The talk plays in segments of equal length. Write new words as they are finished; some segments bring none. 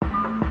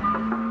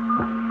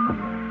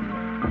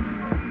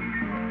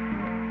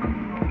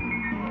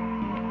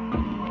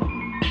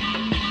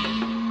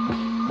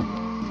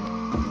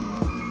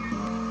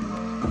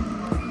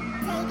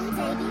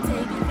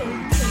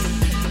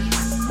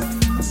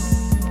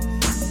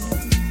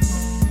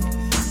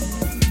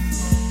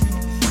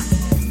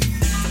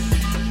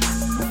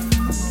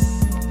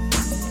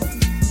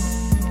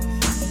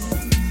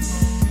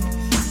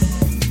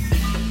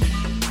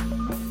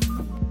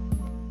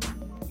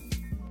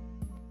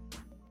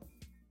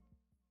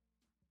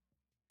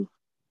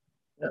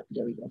Oh,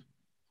 there we go.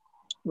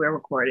 We're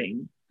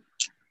recording.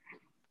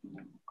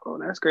 Oh,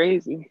 that's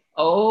crazy.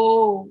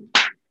 Oh,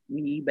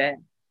 we back.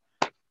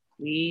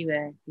 We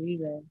back. We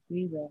back.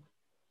 We back.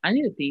 I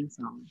need a theme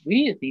song.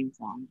 We need a theme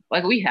song.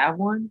 Like we have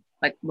one.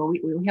 Like well,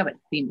 we have a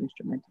theme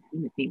instrumental. We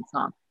need a theme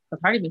song. I've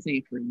already been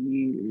saying for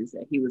years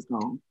that he was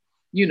going,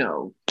 you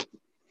know,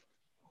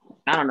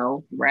 I don't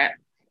know, rap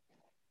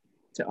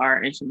to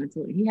our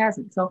instrumental. He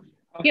hasn't. So,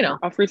 I'll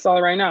freestyle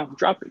it right now.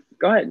 Drop it.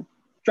 Go ahead.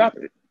 Drop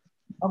it.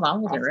 Oh, I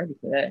wasn't ready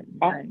for that.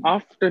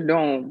 Off the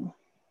dome.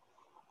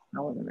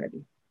 I wasn't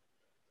ready.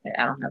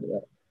 I don't have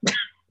that.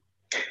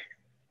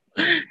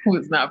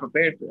 Was not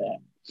prepared for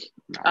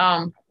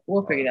that.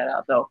 We'll figure that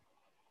out though.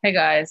 Hey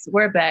guys,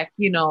 we're back,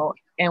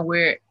 and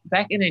we're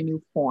back in a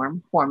new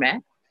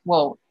format.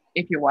 Well,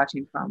 if you're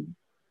watching from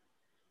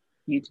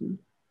YouTube.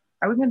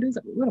 Are we gonna do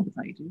something? We're gonna put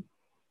on YouTube.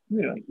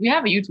 We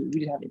have a YouTube, we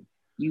just haven't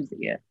used it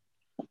yet.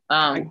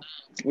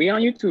 We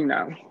on YouTube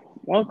now.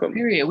 Welcome.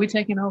 Period. We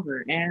taking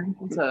over. And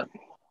what's up?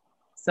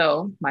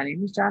 So my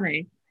name is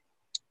Janae,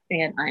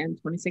 and I am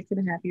 26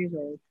 and a half years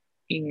old,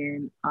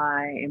 and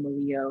I am a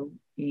Leo,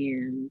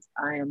 and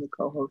I am the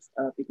co-host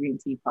of the Green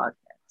Tea Podcast.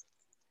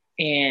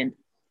 And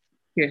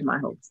here's my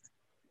host.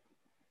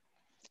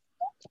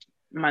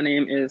 My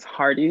name is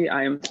Hardy.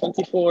 I am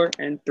 24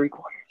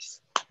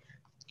 3/4.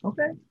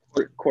 Okay.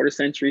 Quarter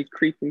century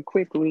creeping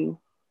quickly.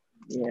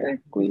 Yeah,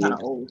 kind of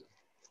old.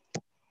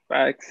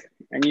 Facts.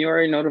 And you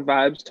already know the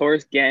vibes.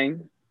 Taurus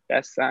gang.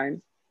 Best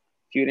sign.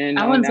 If you didn't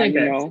know, now you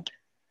know.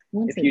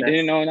 If you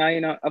didn't know, now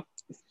you know.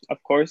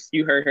 Of course,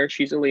 you heard her.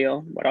 She's a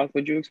Leo. What else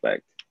would you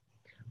expect?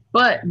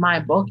 But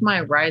both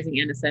my rising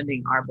and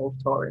ascending are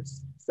both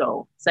Taurus.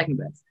 So second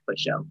best for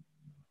sure.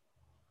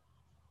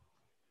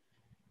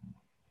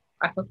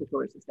 I fuck with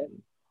Taurus is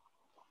heavy.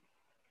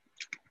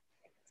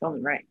 It's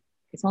only right.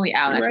 It's only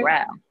out at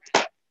right.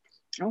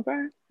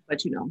 Okay.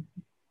 But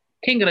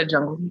king of the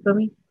jungle, you feel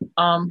me?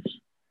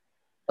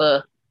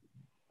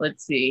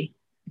 Let's see.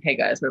 Hey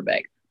guys, we're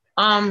back.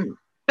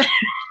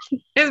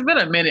 It's been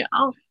a minute.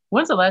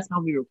 When's the last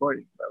time we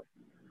recorded, bro?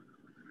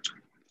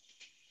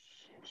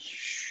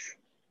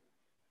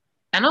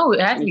 I know it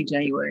has to be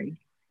January.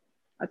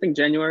 I think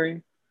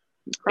January.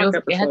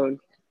 Episode.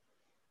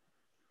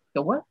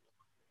 The what?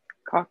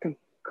 Cock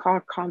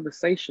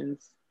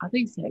conversations. I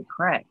think it said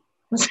crack.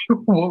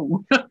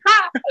 Whoa.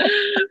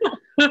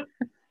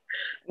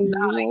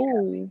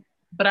 Whoa.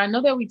 But I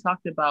know that we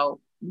talked about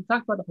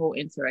the whole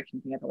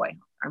insurrection thing at the White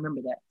House. I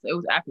remember that. So it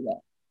was after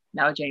that.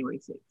 Now January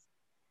 6th.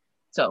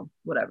 So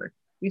whatever.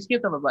 We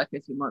skipped over Black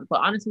History Month, but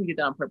honestly, we did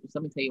that on purpose.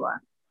 Let me tell you why.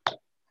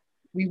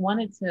 We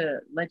wanted to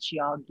let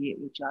y'all get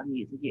what y'all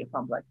needed to get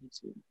from Black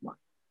History Month.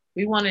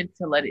 We wanted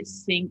to let it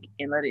sink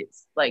and let it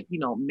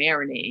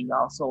marinate in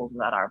y'all souls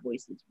without our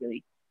voices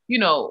really,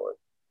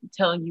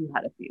 telling you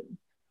how to feel.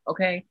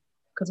 Okay?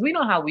 Because we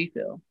know how we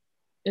feel.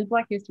 It's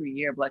Black History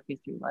Year, Black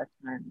History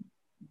Lifetime.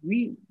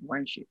 We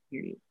learn shit,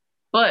 period.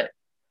 But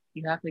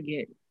you have to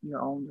get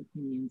your own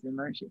opinions and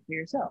learn shit for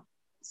yourself.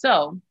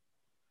 So,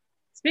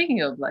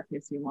 speaking of Black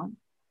History Month,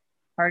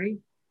 Hardy,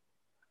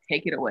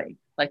 take it away.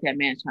 Like that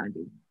man's trying to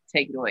do.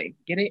 Take it away.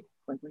 Get it?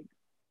 Wink, wink.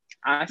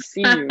 I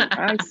see you.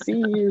 I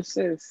see you,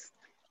 sis.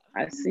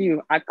 I see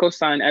you. I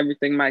co-sign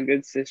everything my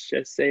good sis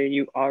just say.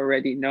 You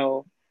already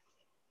know.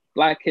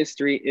 Black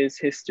history is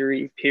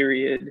history,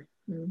 period.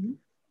 Mm-hmm.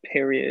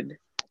 Period.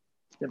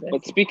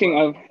 But speaking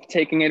of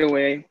taking it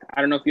away,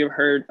 I don't know if you've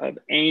heard of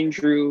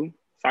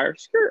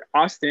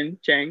Austin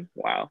Chang.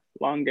 Wow,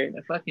 long day.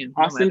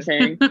 Austin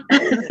Chang.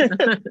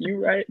 You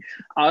right.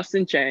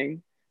 Austin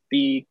Chang,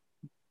 the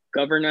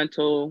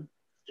governmental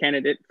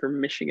candidate for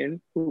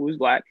Michigan, who is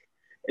Black,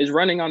 is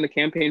running on the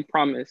campaign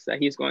promise that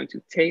he's going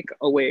to take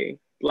away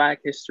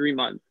Black History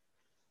Month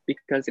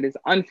because it is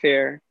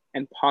unfair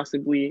and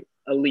possibly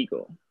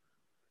illegal.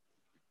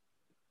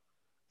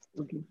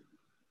 Okay.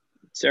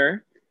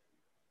 Sir,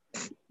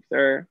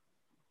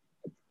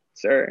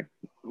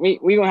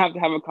 we gonna have to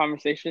have a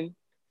conversation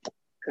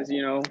because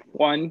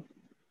one,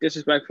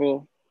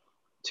 disrespectful.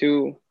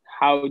 Two,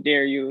 how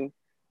dare you?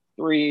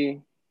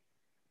 Three,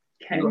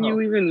 can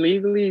you even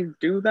legally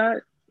do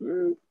that?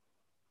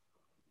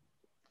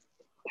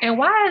 And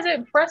why is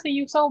it pressing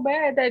you so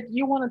bad that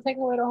you want to take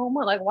away the whole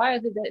month? Like, why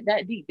is it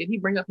that deep? Did he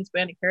bring up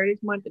Hispanic Heritage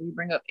Month? Did he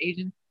bring up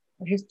Asian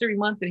History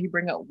Month? Did he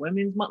bring up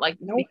Women's Month? Like,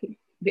 no.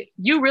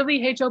 You really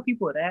hate your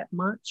people that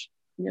much?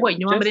 Yeah, what,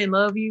 your mama didn't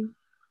love you?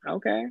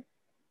 Okay.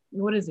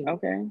 What is it?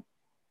 Okay.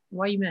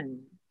 Why you mad?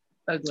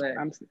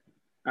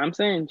 I'm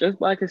saying just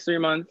Black History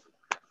Month,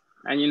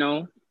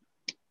 and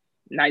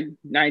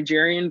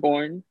Nigerian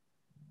born,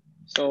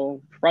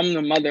 so from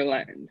the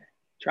motherland,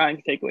 trying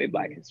to take away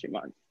Black History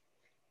Month.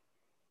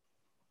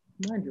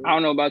 I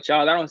don't know about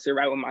y'all. That don't sit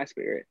right with my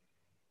spirit.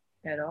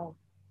 At all.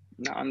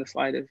 Not on the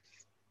slightest.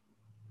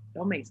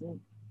 Don't make sense.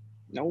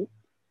 Nope.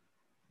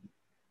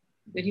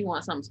 Did he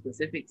want something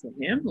specific to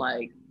him?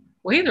 Like,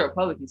 well, he's a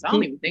Republican, so I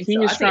don't even think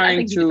so.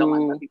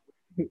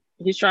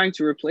 He's trying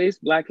to replace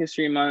Black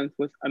History Month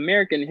with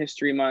American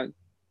History Month.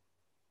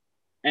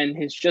 And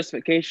his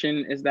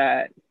justification is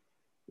that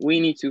we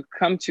need to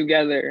come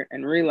together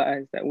and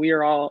realize that we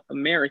are all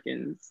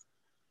Americans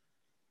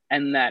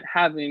and that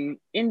having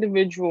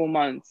individual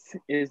months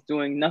is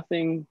doing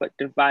nothing but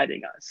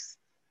dividing us.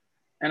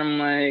 And I'm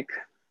like,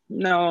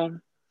 no,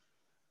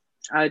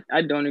 I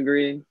don't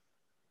agree.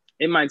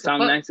 It might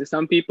sound nice to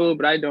some people,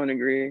 but I don't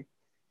agree.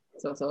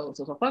 So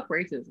fuck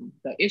racism.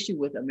 The issue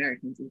with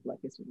Americans is Black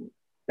History Month.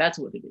 That's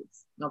what it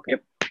is. Okay.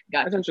 Yep.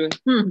 Got it. Essentially.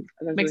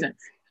 Makes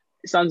sense.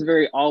 It sounds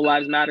very all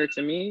lives matter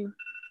to me.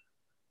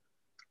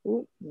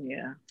 Ooh.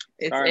 Yeah.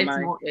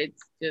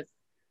 It's just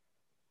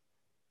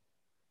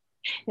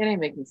it ain't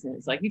making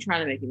sense. Like, you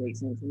trying to make it make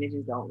sense and it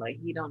just don't. Like,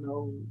 you don't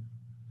know.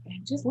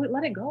 Just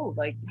let it go.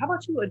 Like, how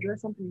about you address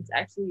something that's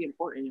actually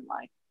important in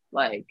life?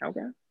 Like,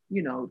 okay,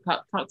 you know,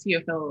 talk to your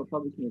fellow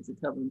Republicans and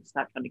tell them to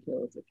stop trying to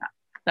kill us,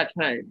 stop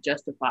trying to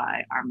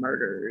justify our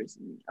murders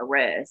and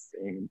arrests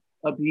and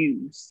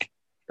abuse.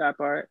 That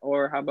part.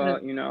 Or how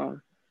about, you know,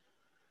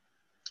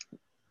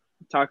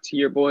 talk to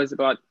your boys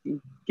about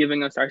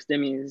giving us our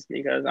stimmies,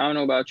 because I don't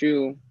know about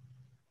you.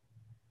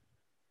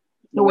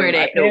 So where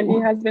that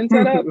Panny has been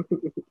set up.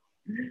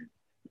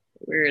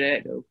 Where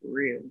that though, for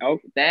real.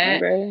 Okay.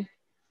 That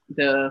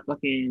the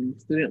fucking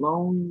student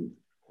loan,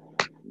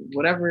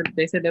 whatever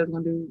they said they was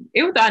gonna do.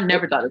 I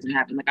never thought it was gonna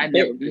happen. Like,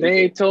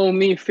 they told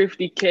me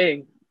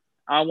 $50K.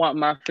 I want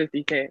my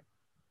 $50K.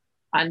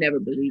 I never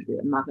believed it.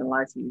 I'm not gonna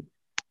lie to you.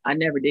 I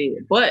never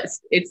did. But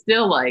it's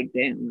still like,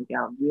 damn, like,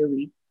 y'all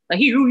really, like,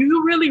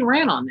 you really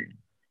ran on that.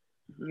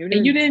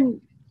 And you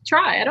didn't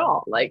try at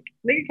all. Like,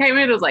 nigga came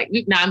in and was like,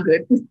 nah, I'm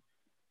good.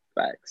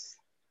 Facts.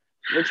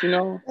 But, you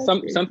know,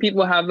 some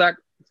people have that.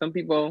 Some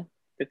people,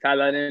 to tie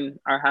that in,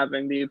 are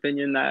having the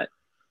opinion that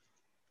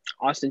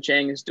Austin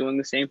Chang is doing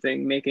the same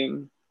thing,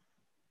 making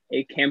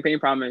a campaign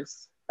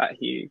promise that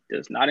he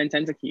does not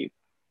intend to keep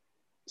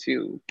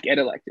to get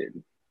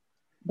elected.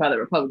 By the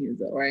Republicans,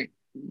 though, right?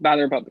 By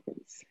the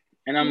Republicans.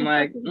 And I'm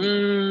like,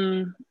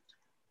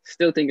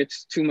 still think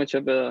it's too much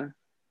of a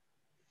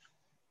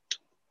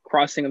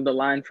crossing of the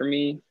line for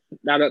me.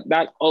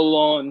 That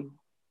alone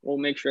will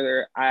make sure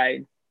that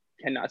I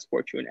cannot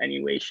support you in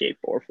any way, shape,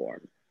 or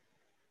form.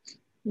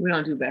 We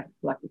don't do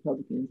Black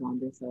Republicans on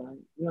this side.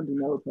 We don't do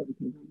no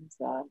Republicans on this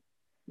side.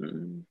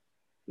 Mm-hmm.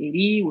 It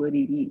is what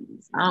it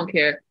is. I don't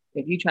care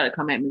if you try to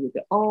come at me with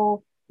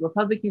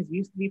Republicans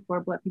used to be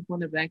for Black people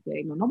in the back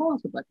day. No one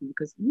was for Black people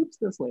because you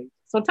still slaves.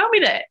 So tell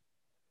me that.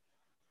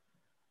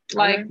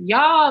 Like,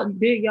 y'all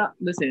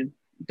listen,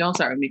 don't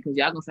start with me because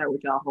y'all gonna start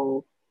with y'all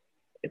whole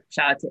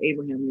shout out to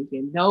Abraham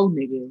Lincoln. No,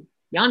 nigga.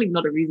 Y'all don't even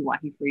know the reason why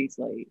he freed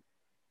slaves,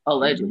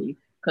 allegedly.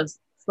 Because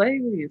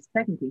slavery is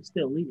technically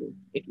still legal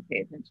if you pay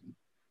attention.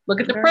 Look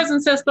at the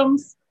prison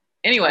systems.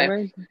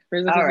 Anyway.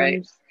 Prison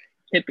systems.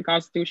 Hit the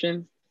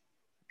Constitution.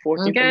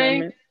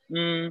 14th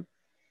Amendment.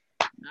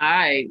 All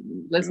right.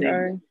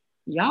 Listen.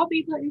 Y'all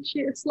be letting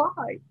shit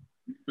slide.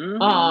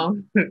 But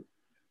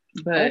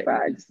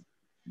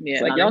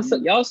yeah, it's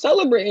like y'all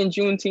celebrating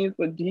Juneteenth,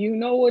 but do you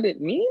know what it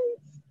means?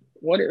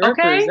 What it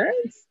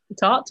represents?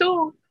 Talk to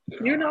them.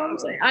 You know what I'm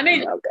saying?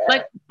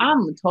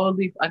 I'm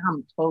totally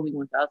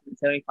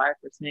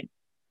 1075%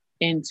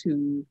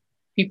 into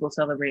people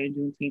celebrating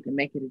Juneteenth and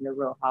making it a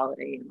real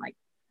holiday and like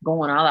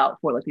going all out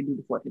for it like they do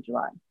the 4th of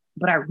July.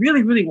 But I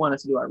really, really want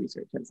us to do our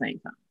research at the same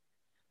time.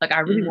 Like,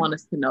 I really want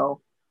us to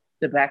know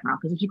the background.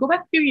 Because if you go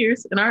back a few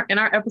years in our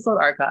episode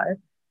archive,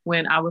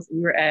 when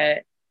we were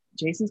at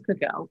Jason's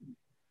cookout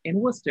in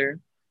Worcester,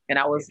 and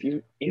I was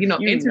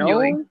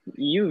interviewing.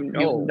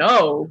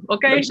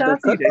 Okay, shout out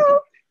to you, Jason.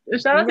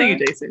 Shout out to you,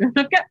 Jason.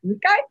 Okay.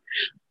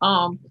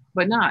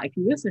 But if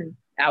you listen,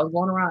 I was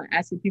going around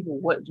asking people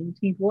what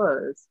Juneteenth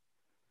was.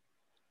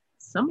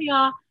 Some of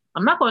y'all,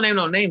 I'm not gonna name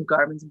no names,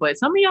 Garbins, but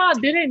some of y'all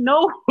didn't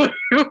know what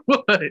it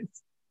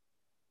was.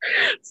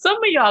 Some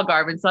of y'all,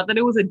 Garbins, thought that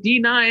it was a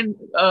D9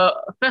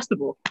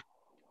 festival.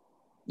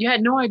 You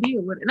had no idea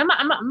what. And I'm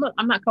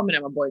not coming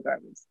at my boy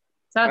Garbins.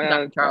 Shout out to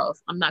Dr.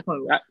 Charles. I'm not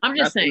coming. I'm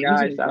just saying.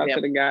 Shout out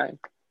to the guy.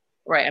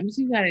 Right. I'm just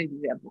using that as an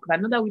example because I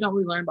know that we don't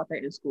really learn about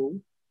that in school,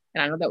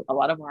 and I know that a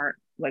lot of our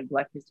like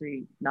Black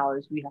history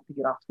knowledge we have to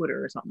get off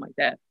Twitter or something like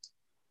that.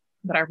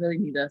 But I really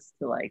need us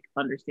to like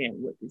understand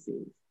what this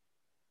is,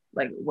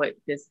 like what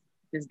this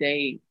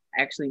day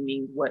actually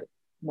means, what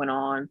went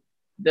on,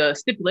 the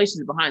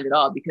stipulations behind it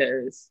all,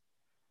 because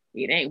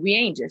we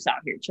ain't just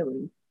out here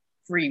chilling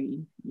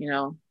freely, you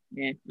know.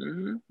 Yeah.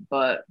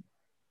 But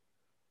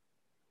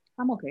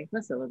I'm okay.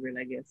 Let's celebrate,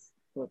 I guess.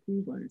 But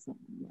please learn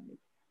something. Like,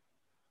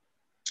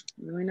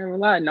 we never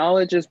lie.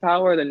 Knowledge is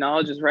power. The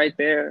knowledge is right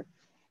there.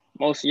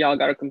 Most of y'all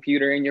got a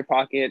computer in your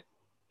pocket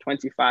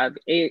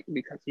 25/8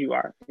 because you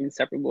are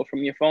inseparable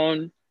from your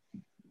phone.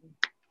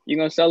 You're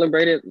going to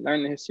celebrate it,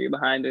 learn the history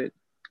behind it.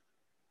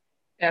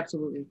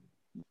 Absolutely.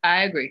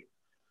 I agree.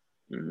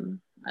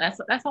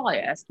 That's all I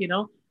ask, you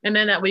know? And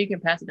then that way you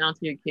can pass it down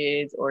to your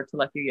kids or to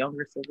like your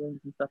younger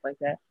siblings and stuff like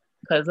that.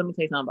 Because let me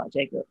tell you something about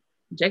Jacob.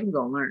 Jacob's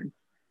going to learn.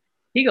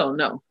 He going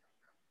to know.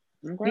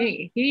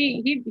 Okay.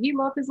 He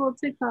loved his little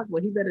TikTok,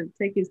 but he better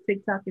take his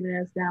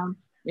TikToking ass down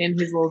in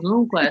his little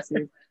Zoom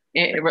classes.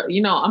 And,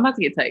 you know, I'm about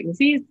to get tight because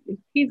he's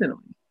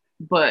annoying.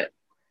 But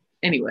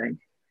Anyway,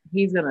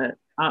 he's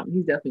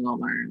definitely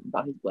gonna learn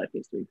about his Black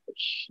history for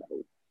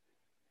sure.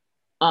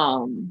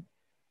 Um,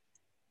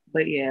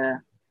 but yeah,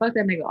 fuck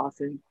that nigga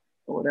Austin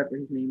or whatever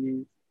his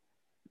name is.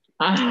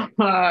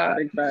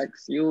 Big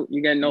facts. You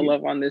get no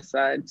love on this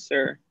side,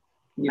 sir.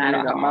 You do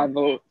not have my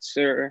vote,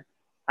 sir.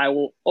 I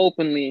will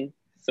openly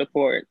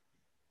support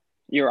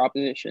your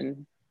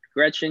opposition.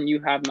 Gretchen, you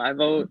have my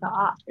vote.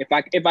 If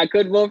I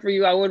could vote for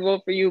you, I would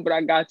vote for you, but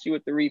I got you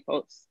with the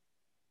repost.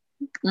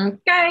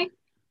 Okay.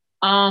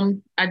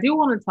 I do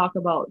want to talk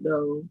about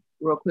though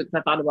real quick because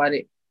I thought about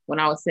it when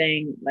I was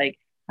saying like,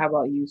 how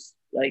about you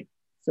like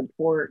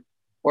support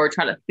or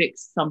try to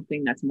fix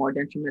something that's more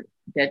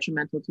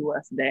detrimental to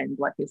us than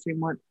Black History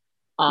Month.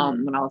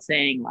 When I was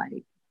saying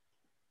like,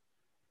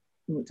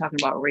 we were talking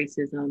about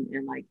racism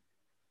and like,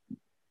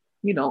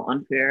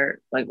 unfair,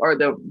 like, or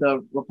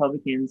the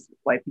Republicans,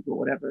 white people,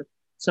 whatever,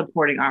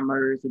 supporting our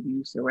murders,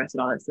 abuse, arrest,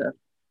 and all that stuff.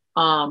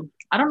 I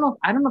don't know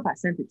if I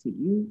sent it to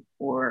you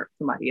or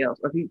somebody else,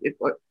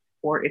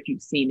 or if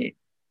you've seen it,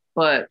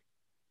 but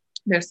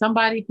there's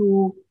somebody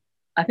who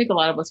I think a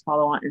lot of us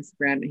follow on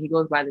Instagram, and he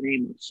goes by the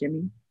name of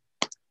Shimmy,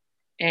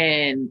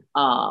 and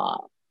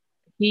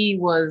he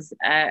was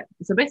at.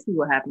 So basically,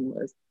 what happened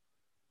was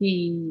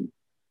he's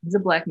a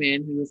Black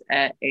man. He was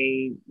at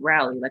a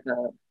rally,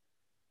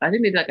 I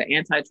think they did like an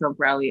anti-Trump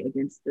rally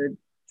against the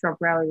Trump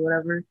rally,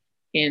 whatever,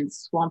 in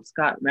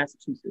Swampscott,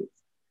 Massachusetts.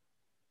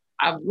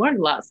 I've learned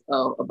lots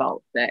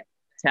about that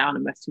town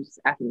in Massachusetts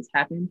after this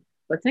happened,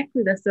 but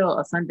technically that's still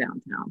a sundown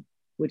town,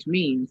 which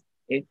means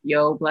if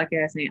yo Black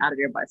ass ain't out of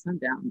there by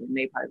sundown, then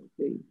they probably will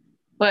kill you.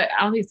 But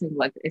I don't think it's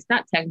like that. It's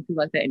not technically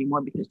like that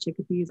anymore because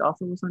Chicopee is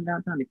also a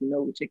sundown town. If you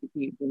know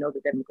Chicopee, if you know the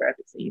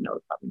demographics, and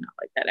it's probably not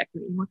like that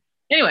accurate anymore.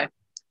 Anyway,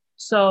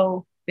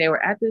 so they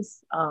were at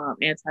this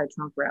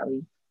anti-Trump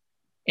rally,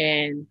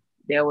 and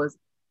there was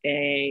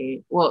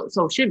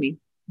so Shimmy,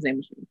 his name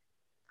was Shimmy,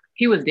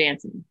 he was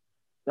dancing.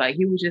 Like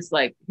he was just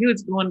like he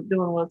was doing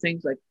little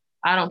things like,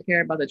 I don't care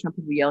about the Trump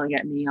people yelling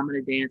at me. I'm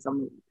gonna dance. I'm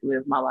gonna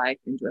live my life,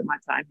 enjoy my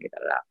time here. Da,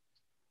 da, da.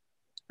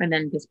 And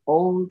then this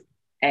old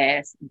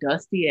ass,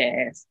 dusty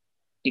ass,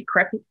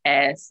 decrepit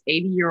ass,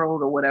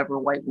 80-year-old or whatever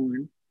white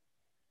woman,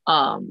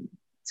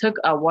 took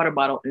a water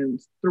bottle and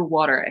threw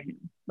water at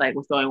him. Like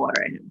was throwing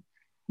water at him.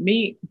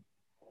 Me,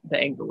 the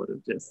anger would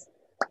have just,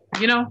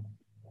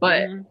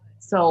 But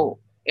so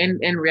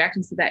in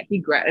reaction to that, he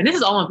grabbed, and this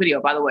is all on video,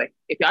 by the way.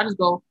 If y'all just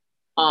go,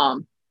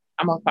 I'm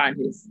gonna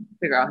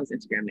figure out his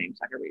Instagram name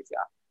so I can read it to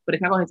y'all. But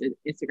if I go on his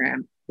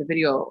Instagram, the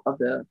video of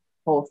the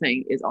whole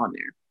thing is on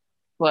there.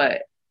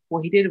 But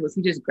what he did was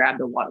he just grabbed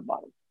the water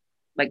bottle,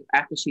 like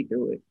after she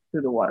threw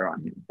the water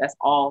on him. That's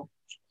all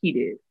he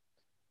did.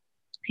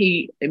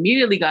 He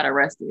immediately got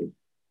arrested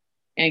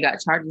and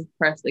got charges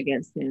pressed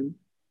against him,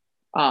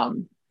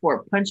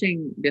 for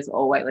punching this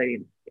old white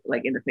lady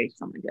like in the face or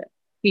something like that.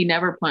 He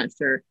never punched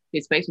her.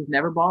 His face was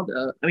never balled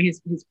up. I mean,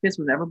 his fist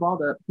was never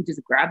balled up. He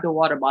just grabbed the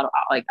water bottle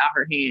out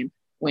her hand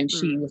when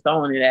she was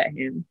throwing it at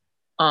him.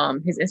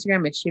 His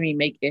Instagram is Shimmy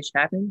Make Ish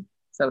Happen.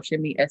 So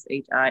Shimmy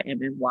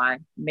SHIMMY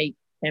Make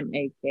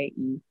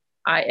MAKEISHHAPPEN.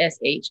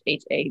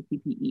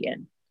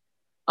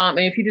 And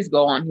if you just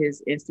go on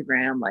his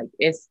Instagram, like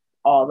it's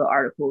all the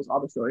articles, all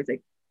the stories.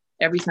 Like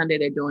every Sunday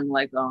they're doing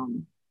like a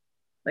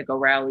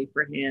rally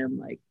for him,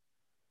 like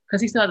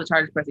because he still has a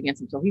charges pressed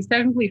against him. So he's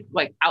technically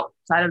like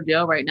outside of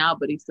jail right now,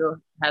 but he still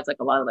has like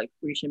a lot of like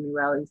free Shimmy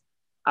rallies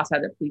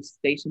outside the police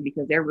station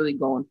because they're really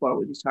going forward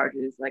with these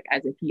charges, like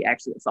as if he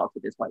actually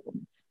assaulted this white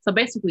woman. So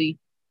basically,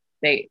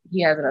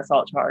 he has an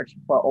assault charge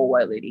for an old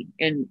white lady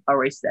in a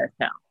racist ass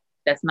town.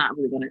 That's not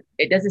really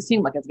it doesn't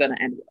seem like it's gonna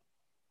end well.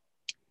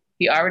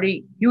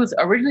 He was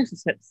originally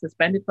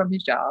suspended from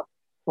his job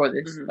for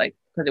this, like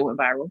because it went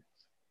viral.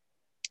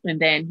 And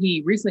then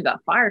he recently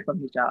got fired from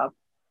his job.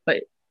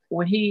 But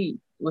when he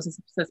was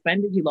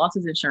suspended, he lost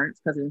his insurance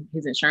because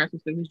his insurance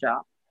was through his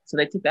job. So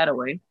they took that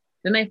away.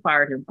 Then they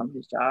fired him from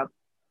his job.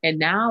 And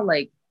now,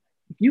 like,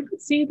 if you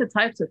could see the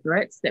types of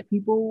threats that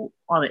people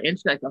on the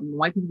internet, like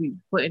white people be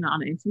putting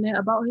on the internet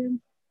about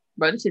him,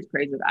 bro, this shit's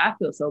crazy. I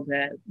feel so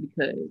bad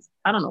because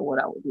I don't know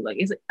what I would do. Like,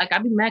 it's like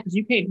I'd be mad because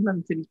you can't do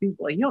nothing to these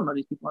people. Like, you don't know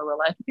these people in real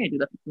life. You can't do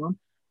nothing to them.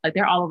 Like,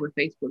 they're all over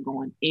Facebook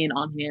going in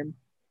on him,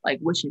 like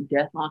wishing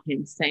death on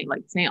him, saying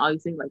all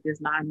these things like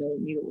this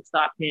 9mm will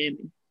stop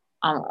him.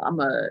 I'm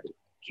gonna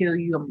kill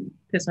you. I'm gonna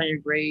piss on your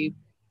grave.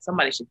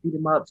 Somebody should beat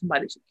him up.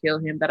 Somebody should kill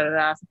him. Da da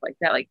da, stuff like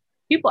that. Like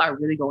people are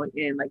really going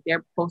in. Like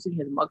they're posting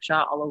his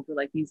mugshot all over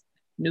like these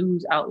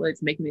news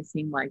outlets, making it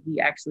seem like he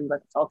actually like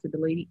assaulted the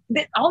lady.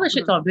 All this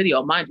shit's on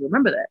video, mind you.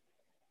 Remember that.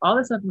 All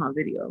this stuff is on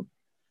video.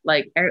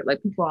 Like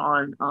people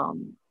on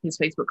his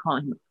Facebook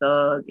calling him a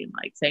thug and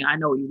like saying, "I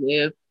know where you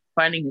live,"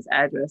 finding his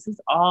address.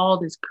 It's all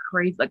this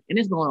crazy, like, and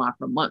it's going on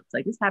for months.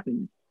 Like this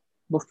happened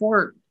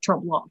before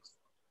Trump lost.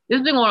 This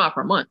has been going on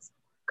for months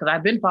because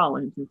I've been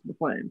following him since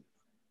before then.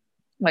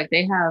 Like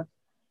they have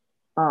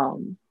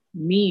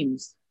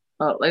memes.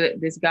 Like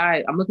this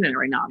guy, I'm looking at it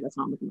right now. That's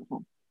why I'm looking at the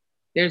phone.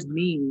 There's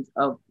memes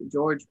of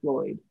George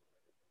Floyd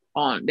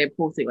they're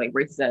posting like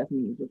racist ass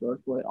memes of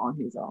George Floyd on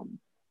his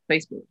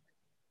Facebook.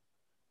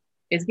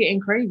 it's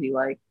getting crazy.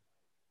 Like,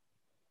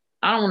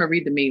 I don't want to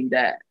read the meme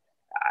that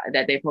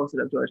they posted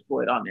of George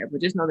Floyd on there,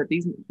 but just know that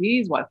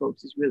these white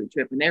folks is really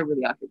tripping. They're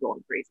really out here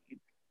going crazy.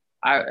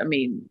 I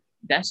mean,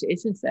 it's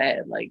just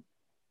sad. Like,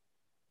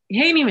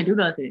 he ain't even do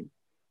nothing.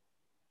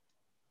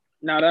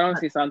 No, that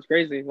honestly sounds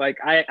crazy. Like,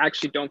 I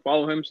actually don't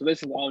follow him, so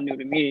this is all new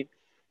to me.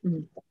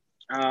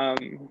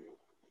 Mm-hmm.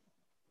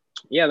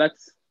 Yeah,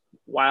 that's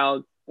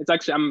wild. It's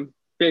actually, I'm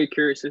very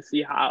curious to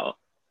see how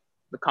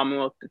the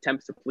Commonwealth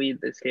attempts to plead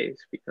this case,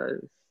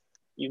 because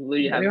you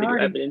literally have video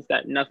evidence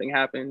that nothing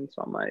happened.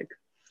 So I'm like,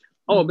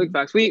 oh, big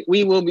facts. We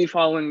will be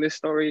following this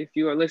story. If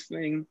you are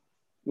listening,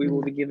 we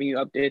will be giving you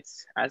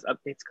updates as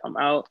updates come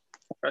out.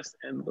 Trust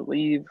and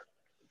believe.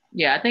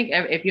 Yeah, I think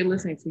if you're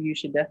listening to, you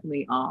should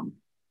definitely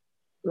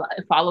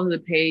follow the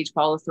page,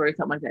 follow the story,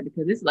 something like that,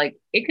 because it's like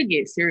it could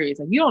get serious.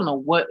 Like, you don't know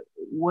what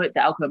the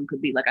outcome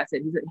could be. Like I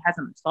said, he has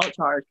an assault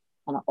charge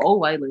on an old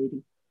white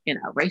lady in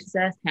a racist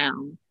ass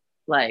town.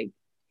 Like,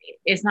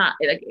 it's not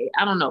like,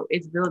 I don't know.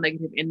 It's real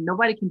negative, and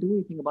nobody can do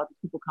anything about the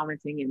people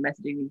commenting and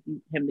messaging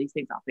him these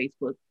things on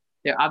Facebook.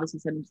 They're obviously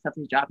sending stuff to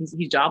his job.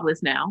 He's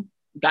jobless now.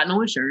 Got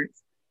no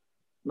insurance.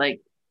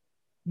 Like,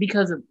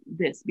 because of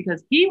this,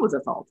 because he was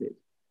assaulted.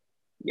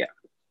 Yeah,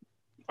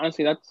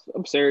 honestly, that's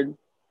absurd.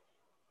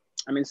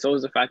 I mean, so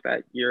is the fact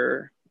that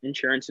your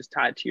insurance is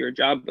tied to your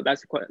job, but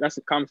that's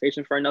a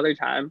conversation for another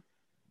time.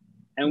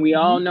 And we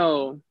all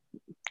know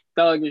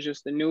thug is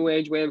just the new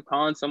age way of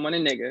calling someone a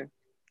nigga.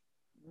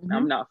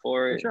 I'm not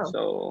for it. Sure.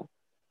 So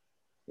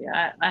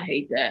yeah, I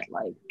hate that.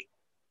 Like,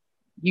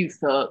 you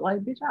thug,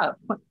 like, bitch,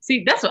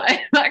 see, that's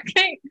why I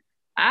can't.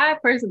 I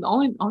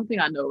personally, the only thing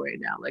I know right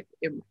now, like,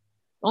 the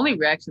only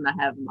reaction I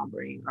have in my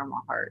brain or my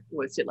heart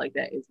with shit like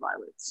that is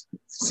violence.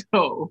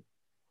 So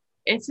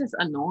it's just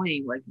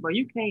annoying. Like, bro,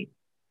 you can't.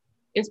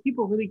 It's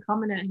people really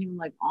coming at him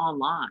like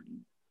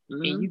online,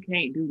 and you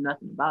can't do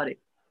nothing about it.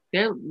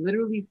 They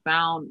literally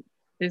found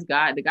this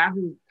guy, the guy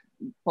who was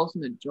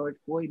posting the George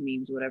Floyd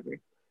memes or whatever.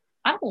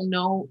 I don't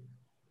know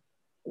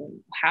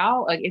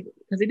how, like,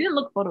 because it didn't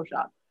look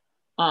photoshopped.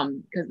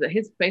 Because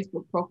his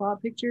Facebook profile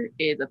picture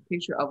is a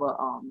picture of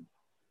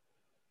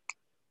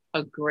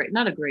a grave,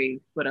 not a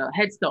grave, but a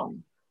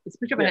headstone. It's a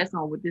picture of a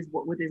headstone with this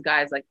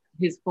guy's, like,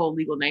 his full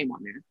legal name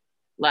on there.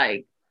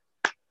 Like,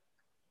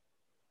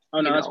 oh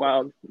no, that's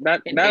wild.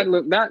 That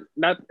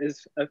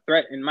is a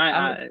threat in my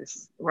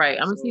eyes. Right.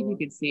 I'm gonna see if you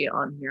can see it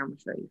on here. I'm gonna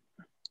show you.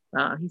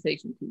 He's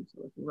Haitian too,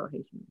 so it's a real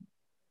Haitian.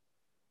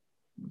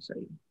 I'm gonna show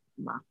you.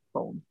 My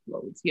phone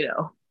loads,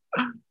 real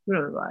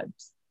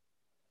vibes.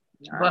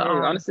 But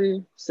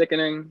honestly,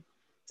 sickening.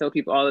 Tell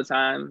people all the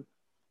time,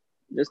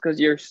 just because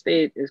your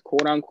state is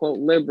quote unquote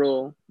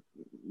liberal,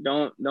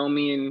 don't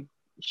mean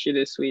shit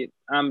is sweet.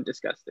 I'm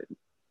disgusted.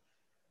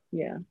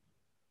 Yeah.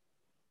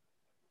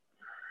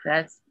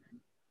 That's,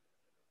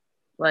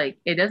 like,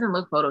 it doesn't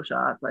look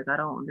photoshopped. Like, I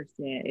don't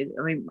understand it.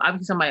 I mean,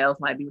 obviously somebody else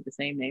might be with the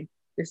same name.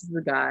 This is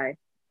the guy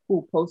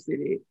who posted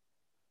it,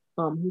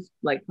 who's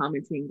like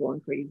commenting,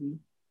 going crazy.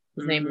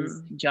 His name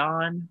is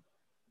John.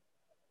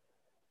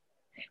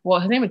 Well,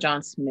 his name is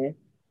John Smith.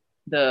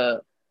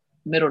 The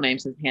middle name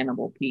says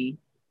Hannibal P.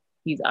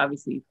 He's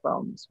obviously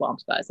from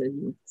Swampscott. It says he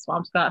went to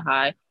Swampscott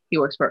High. He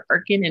works for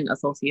Erkin and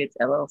Associates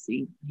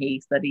LLC. He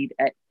studied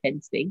at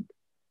Penn State.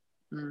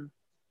 I'm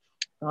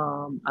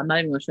not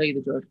even gonna show you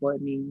the George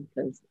Floyd meme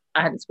because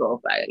I had to scroll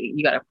back.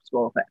 You gotta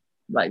scroll back,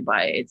 like,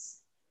 by it.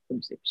 It's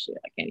some sick shit.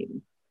 I can't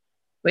even.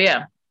 But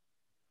yeah,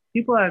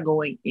 people are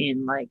going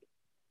in, like,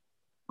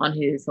 on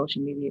his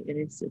social media, and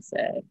it's just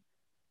sad.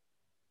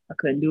 I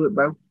couldn't do it,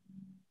 bro.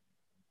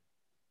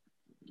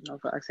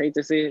 I hate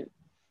to see it.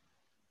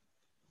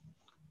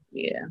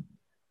 Yeah.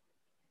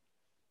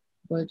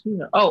 But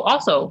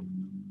also,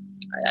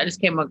 I just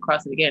came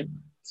across it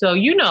again. So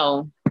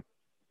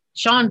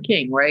Shaun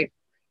King, right?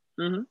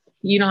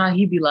 You know how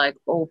he'd be like,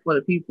 oh, for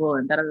the people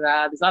and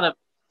da-da-da. There's a lot of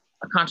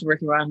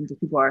controversy around him because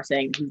people are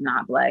saying he's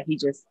not black. He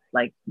just,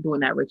 like, doing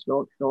that rich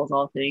girls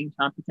all thing,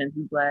 trying to pretend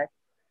he's black.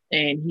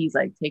 And he's,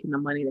 like, taking the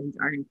money that he's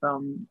earning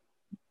from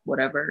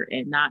whatever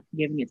and not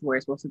giving it to where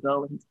it's supposed to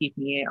go, and he's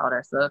keeping it, all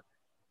that stuff.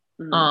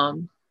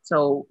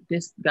 So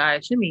this guy,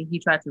 Shimmy, he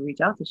tried to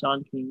reach out to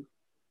Shaun King,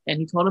 and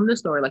he told him the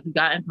story. Like, he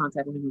got in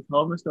contact with him. He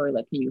told him the story.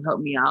 Like, can you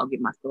help me out?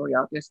 Get my story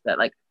out there so that,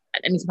 like,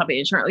 I need some type of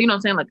insurance. You know what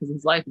I'm saying? Like, because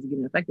his life is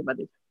getting affected by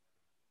this.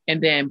 And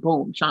then,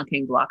 boom, Shaun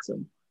King blocks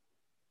him.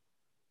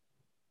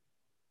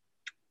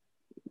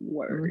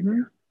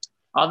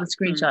 All the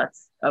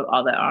screenshots of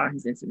all that are on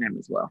his Instagram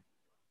as well.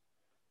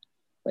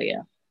 But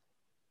yeah.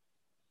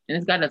 And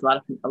this guy does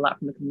a lot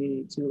from the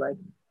community too. Like,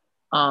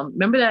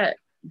 remember that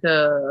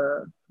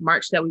the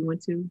march that we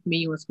went to, me,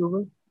 you, and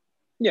Scuba?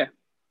 Yeah.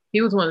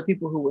 He was one of the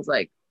people who was,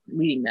 like,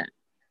 leading that.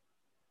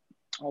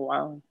 Oh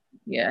wow.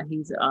 Yeah,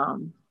 he's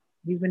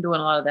been doing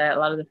a lot of that, a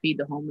lot of the feed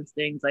the homeless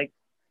things, like,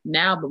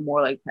 now, but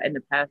more like in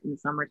the past, in the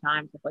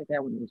summertime, stuff like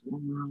that, when it was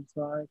warmer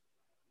outside.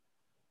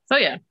 So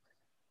yeah,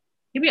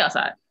 he'd be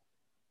outside.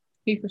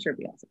 He'd for sure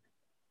be outside.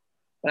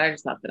 But I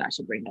just thought that I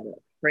should bring that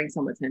up, bring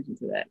some attention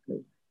to that,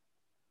 because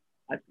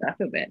I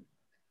feel bad.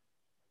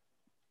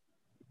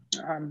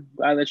 I'm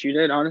glad that you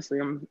did. Honestly,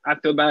 I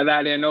feel bad that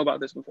I didn't know about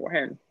this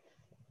beforehand,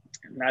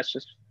 and that's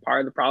just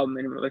part of the problem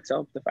in and of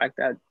itself. The fact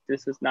that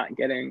this is not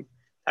getting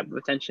the type of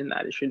attention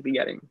that it should be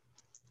getting.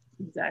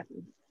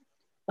 Exactly.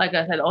 Like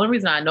I said, the only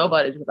reason I know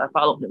about it is because I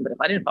follow him. But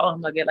if I didn't follow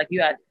him like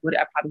you, I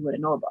probably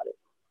wouldn't know about it.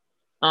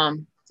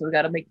 So we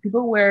got to make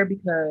people aware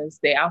because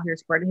they out here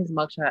spreading his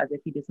mugshot as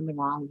if he did something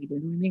wrong. He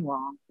didn't do anything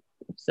wrong.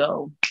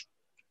 So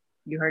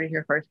you heard it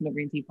here first from the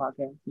Green Tea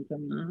Podcast. You feel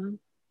me? Mm-hmm.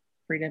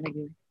 Free that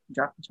nigga,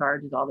 drop the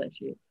charges, all that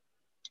shit.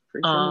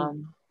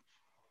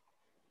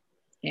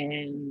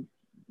 And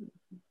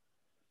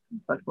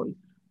fuck police.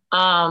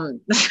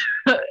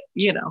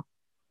 You know,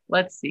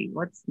 let's see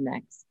what's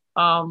next.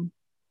 But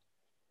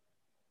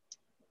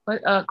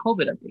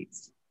COVID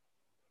updates.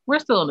 We're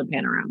still in the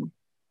panorama.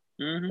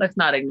 Mm-hmm. Let's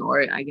not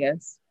ignore it, I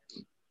guess.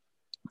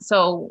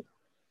 So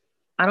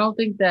I don't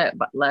think that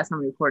last time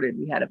we recorded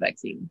we had a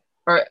vaccine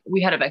or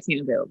we had a vaccine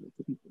available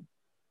to people,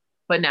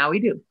 but now we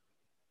do.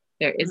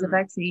 There is a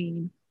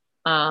vaccine.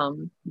 There are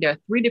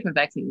 3 different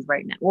vaccines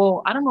right now.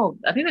 Well, I don't know.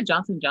 I think the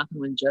Johnson & Johnson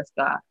one just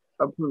got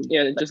approved.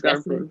 Yeah, it just got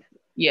approved.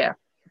 Yeah.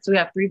 So we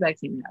have 3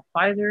 vaccines. We have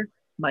Pfizer,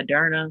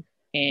 Moderna,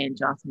 and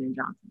Johnson &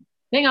 Johnson.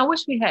 Dang, I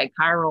wish we had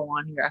Cairo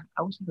on here.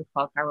 I wish we could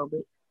call Cairo,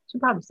 but she's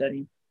probably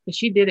studying. But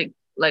she did it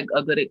like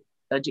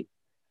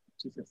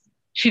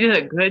she did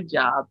a good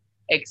job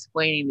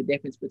explaining the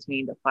difference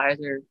between the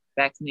Pfizer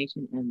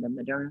vaccination and the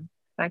Moderna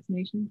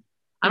vaccination.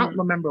 I don't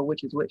remember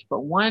which is which,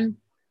 but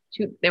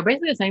they're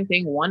basically the same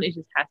thing. One is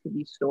just has to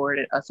be stored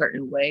a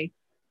certain way,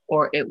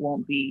 or it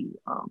won't be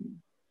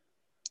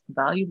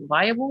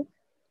viable.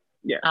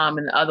 Yeah.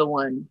 And the other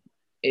one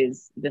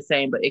is the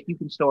same, but if you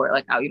can store it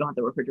like out, you don't have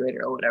the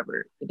refrigerator or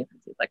whatever the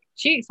difference is. Like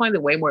she explained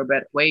it way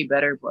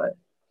better, but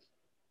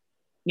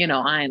you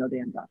know, I ain't no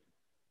damn doctor.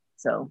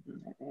 So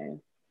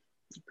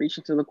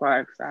preaching to the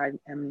choir because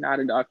I am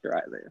not a doctor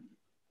either.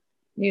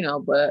 You know,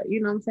 but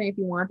you know what I'm saying? If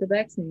you want the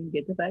vaccine,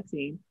 get the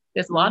vaccine.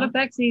 There's a lot of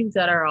vaccines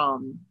that are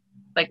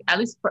like at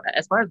least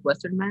as far as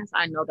Western mass,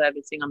 I know that I've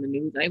been seeing on the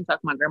news, and I even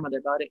talked to my grandmother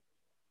about it.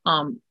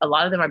 A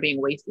lot of them are being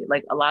wasted.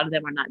 Like a lot of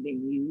them are not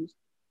being used.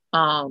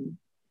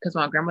 Because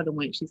my grandmother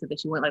went, she said that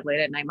she went like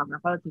late at night. My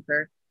grandfather took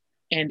her,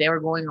 and they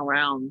were going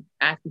around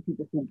asking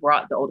people who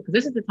brought the older, because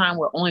this is the time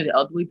where only the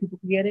elderly people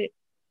could get it.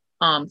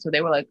 So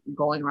they were like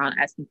going around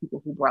asking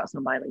people who brought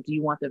somebody, like, do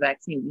you want the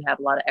vaccine? We have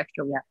a lot of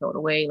extra, we have to throw it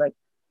away. Like,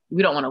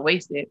 we don't want to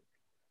waste it.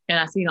 And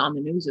I seen it on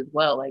the news as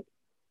well. Like,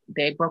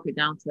 they broke it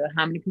down to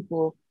how many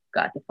people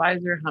got the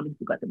Pfizer, how many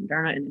people got the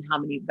Moderna, and then how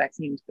many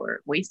vaccines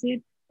were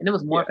wasted. And there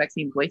was more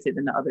vaccines wasted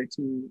than the other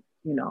 2, you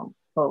know,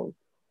 both.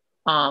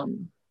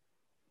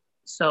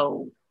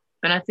 So,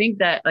 and I think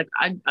that, like,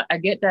 I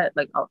get that,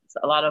 like,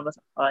 a lot of us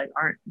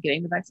aren't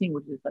getting the vaccine,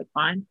 which is like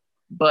fine.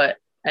 But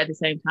at the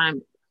same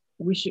time,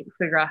 we should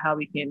figure out how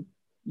we can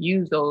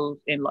use those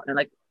in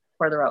like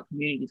further out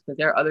communities, because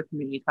there are other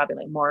communities, probably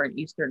like more in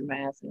Eastern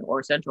Mass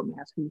or Central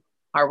Mass, who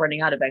are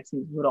running out of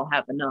vaccines, who don't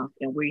have enough,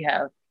 and we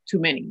have too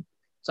many.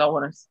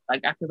 So I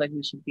feel like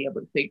we should be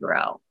able to figure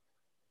out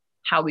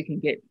how we can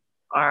get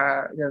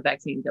the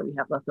vaccines that we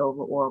have left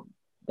over, or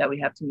that we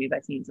have too many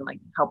vaccines, and like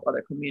help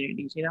other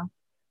communities, you know?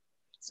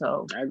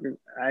 So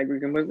I agree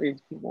completely.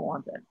 People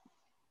want that.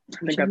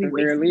 I think at the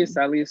very least,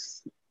 at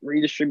least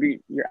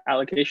redistribute your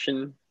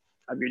allocation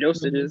of your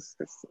dosages.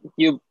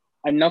 You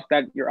enough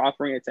that you're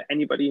offering it to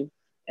anybody,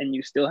 and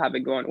you still have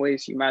it going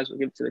waste. You might as well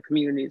give it to the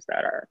communities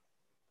that are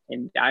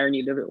in dire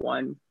need of it.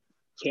 One,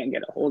 can't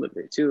get a hold of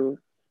it. 2,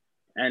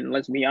 and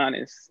let's be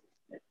honest,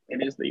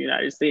 it is the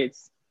United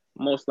States,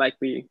 most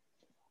likely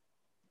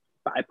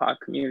BIPOC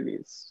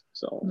communities.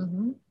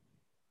 So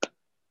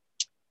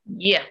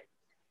yeah,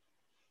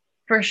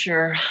 for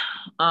sure.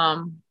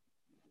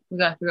 We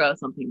gotta figure out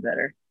something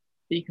better,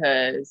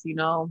 because you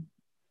know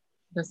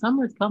the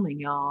summer's coming,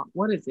 y'all.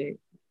 What is it?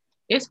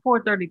 It's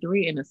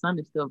 4:33 and the sun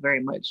is still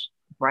very much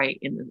bright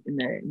in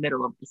the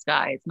middle of the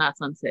sky. It's not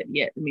sunset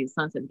yet. It means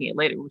sunset's getting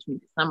later, which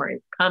means the summer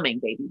is coming,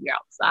 baby. We're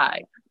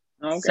outside.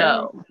 Okay.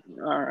 So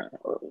all right.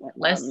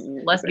 Let's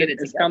get it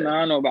together. It's coming.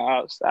 I don't know about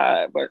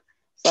outside, but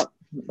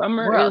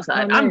summer we're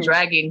outside. Coming. I'm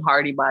dragging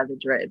Hardy by the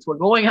dreads. We're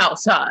going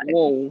outside.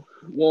 Whoa.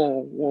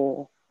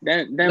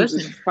 Them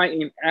is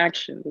fighting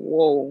action.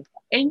 Whoa.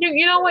 And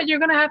you know what? You're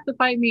gonna have to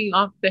fight me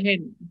off the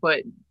head,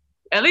 but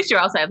at least you're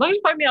outside. As long as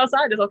you fight me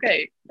outside, it's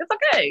okay. It's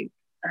okay.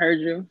 I heard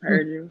you.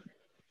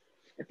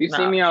 If you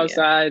see me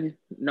outside,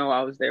 no,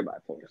 I was there by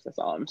force. That's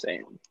all I'm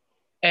saying.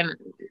 And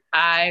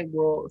I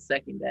will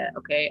second that.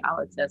 Okay, I'll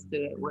attest to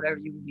it. Whatever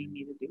you need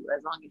me to do,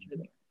 as long as you're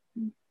there.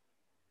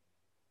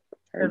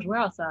 Because we're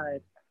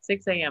outside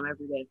 6 a.m.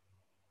 every day.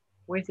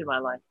 Wasted my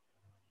life.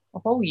 A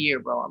whole year,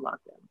 bro, on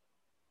lockdown.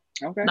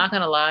 Okay. Not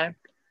gonna lie,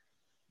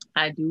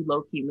 I do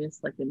low-key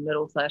miss like the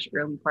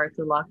middle/early parts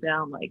of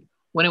lockdown, like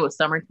when it was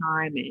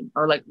summertime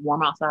or like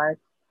warm outside,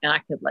 and I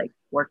could like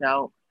work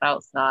out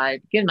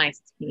outside, get a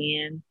nice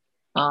tan,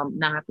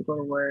 not have to go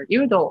to work.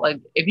 Even though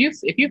like if you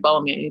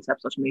follow me on any type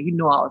of social media, you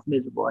know I was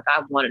miserable. Like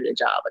I wanted a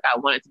job, like I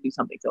wanted to do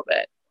something so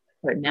bad.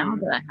 But now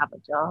that I have a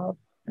job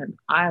and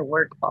I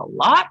work a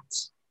lot,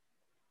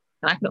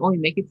 and I can only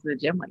make it to the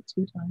gym like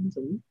 2 times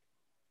a week.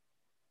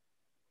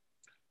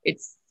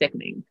 It's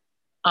sickening.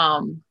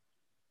 Um,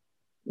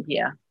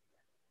 yeah,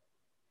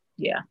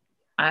 yeah.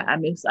 I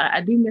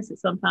do miss it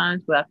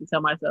sometimes, but I have to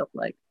tell myself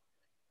like,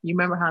 you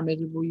remember how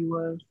miserable you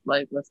was?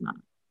 Like, let's not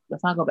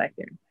go back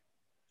there.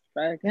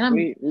 Facts.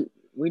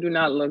 We do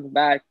not look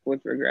back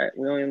with regret.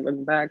 We only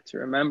look back to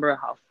remember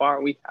how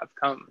far we have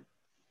come.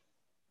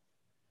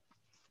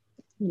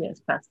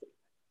 Yes, Pastor.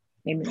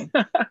 Amen.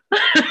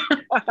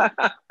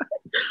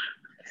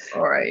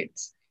 All right.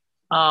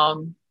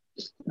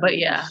 But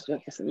yeah.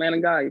 It's a man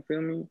of God, you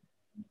feel me?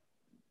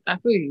 I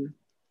feel you.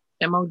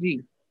 MOG.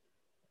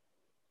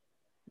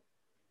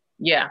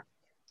 Yeah.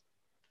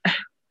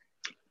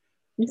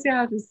 You see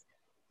how I just,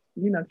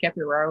 kept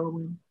it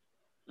rolling,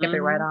 kept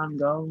it right on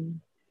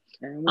going.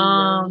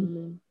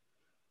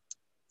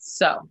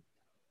 So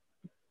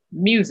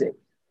music.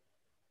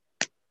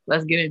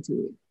 Let's get into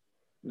it.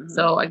 Mm-hmm.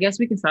 So I guess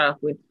we can start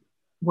off with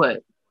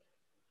what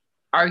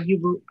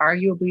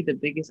arguably the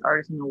biggest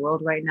artist in the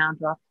world right now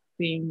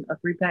dropping a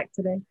 3-pack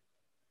today.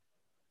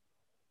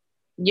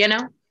 You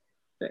know?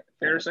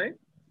 Fair to say.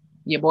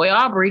 Your boy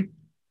Aubrey.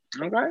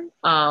 Okay.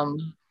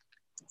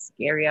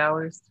 Scary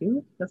Hours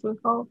too. That's what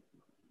it's called.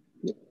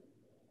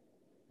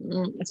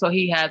 So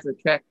he has a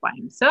track by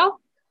himself.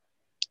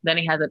 Then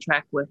he has a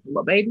track with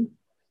Lil Baby.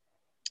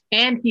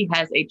 And he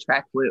has a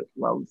track with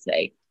Rose.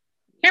 Hear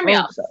me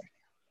out, though.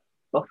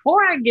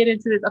 Before I get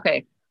into this,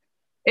 okay,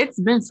 it's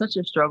been such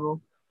a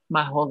struggle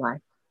my whole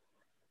life.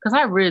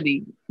 Because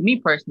me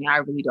personally, I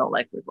really don't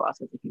like Rick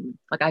Ross as a human.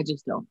 Like, I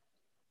just don't.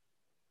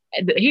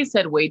 He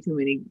said way too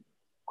many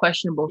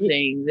questionable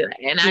things.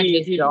 And I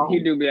just don't. He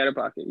do be out of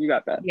pocket. You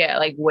got that. Yeah,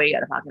 like way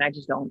out of pocket. I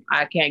just don't.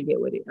 I can't get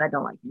with it. And I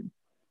don't like him.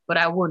 But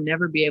I will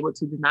never be able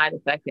to deny the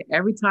fact that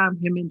every time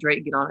him and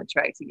Drake get on a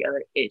track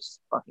together, it's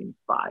fucking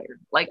fire.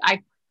 Like,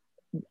 I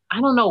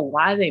don't know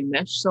why they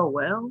mesh so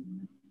well,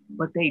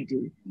 but they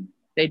do.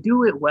 They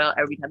do it well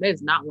every time.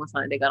 There's not one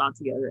song that they got on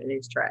together and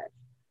it's trash.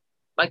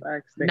 Like,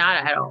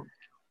 not at all.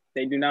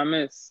 They do not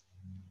miss.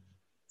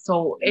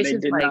 So it's they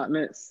just did like, not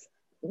miss.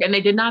 And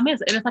they did not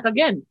miss. And it's like,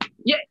 again,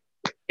 yeah,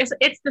 it's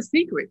the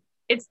secret.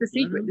 It's the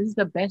secret. Mm-hmm. This is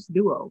the best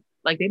duo.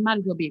 Like, they might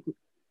as well be.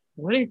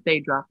 What if they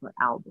drop an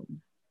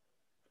album?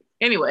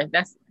 Anyway,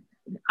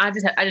 I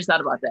just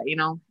thought about that,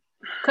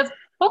 because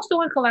folks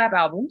doing collab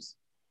albums.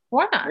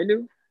 Why not?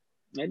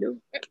 They do.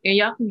 And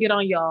y'all can get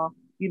on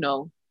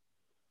y'all,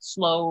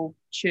 slow,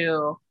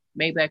 chill,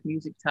 Maybach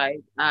music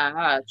type.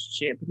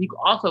 Shit. But you can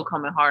also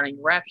come in hard on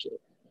your rap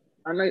shit.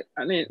 I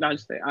need not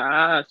just say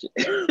shit.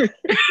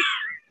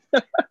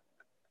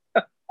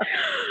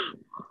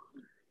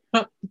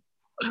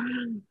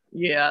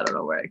 Yeah, I don't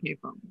know where it came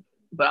from,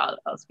 but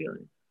I was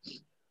feeling it.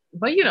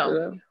 But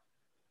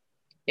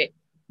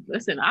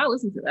listen, I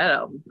listened to that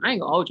album. I ain't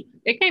gonna hold you.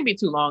 It can't be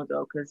too long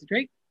though, because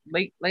Drake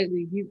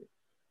lately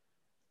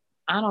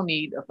I don't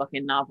need a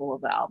fucking novel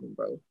of an album,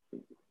 bro.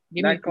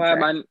 Give that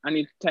collab, I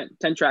need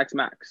 10 tracks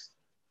max.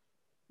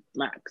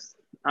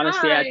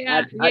 Honestly,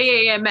 max.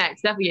 Definitely,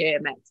 max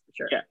for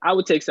sure. Yeah, I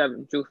would take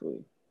 7,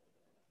 truthfully.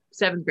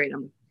 7's great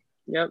number.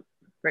 Yep.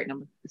 Great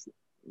number.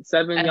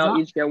 7, y'all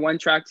each get 1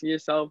 track to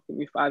yourself. Give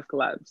me 5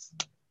 collabs.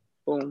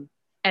 Boom.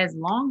 As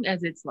long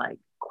as it's like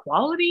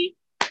quality,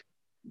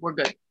 we're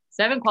good.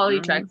 7 quality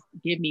tracks,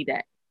 give me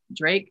that.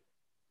 Drake,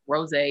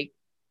 Rose, do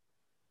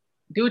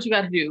what you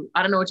got to do.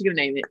 I don't know what you're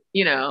gonna name it.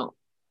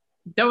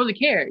 Don't really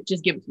care.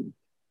 Just give it to me.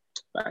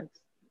 Right.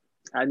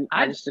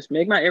 I just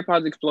make my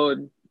AirPods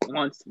explode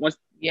once.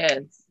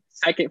 Yes.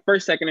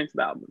 First second into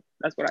the album.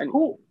 That's what I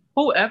need.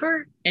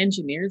 Whoever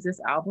engineers this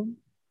album,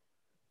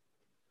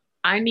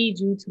 I need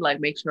you to like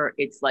make sure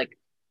it's like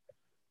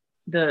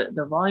the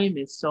volume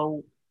is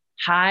so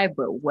high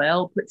but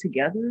well put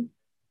together.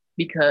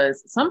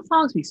 Because some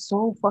songs be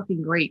so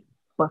fucking great,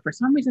 but for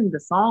some reason the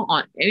song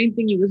on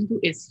anything you listen to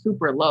is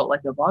super low.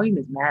 Like the volume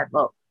is mad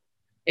low.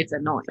 It's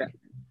annoying. Okay.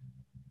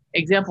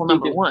 Example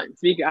number 1.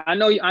 I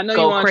know you want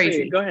to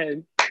say it. Go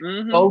ahead.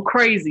 Mm-hmm. Go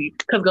crazy.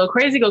 Because go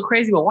crazy.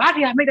 But why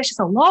do you make that shit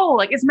so low?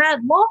 Like it's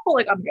mad low.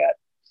 Like I'm mad.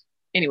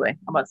 Anyway,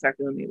 I'm about to start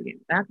feeling it again.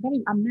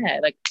 I'm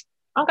mad. Like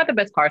I don't got the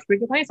best car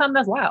speakers. I ain't something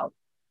that's loud.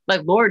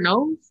 Like Lord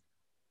knows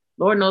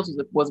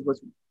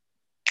was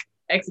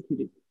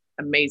executed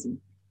amazing.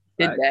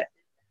 Did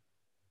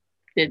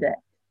that.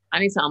 I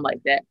need something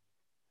like that.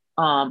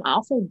 I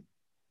also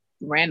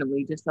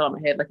randomly just thought in my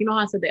head, like, how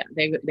I said that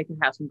they can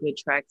have some good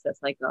tracks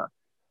that's like a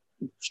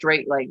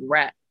straight like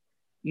rap,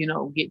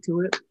 get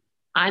to it.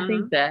 I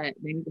think that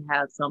they need to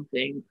have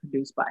something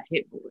produced by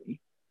Hit Boy.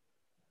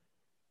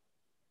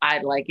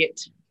 I'd like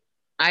it.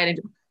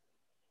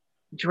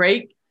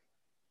 Drake,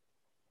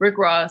 Rick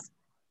Ross,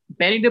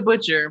 Benny the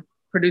Butcher,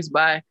 produced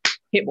by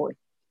Hit Boy.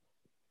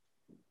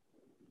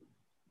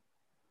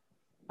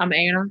 I'm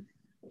A&R.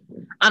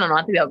 I don't know.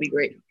 I think that would be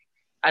great.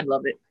 I'd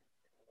love it.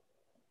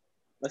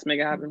 Let's make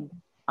it happen.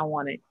 I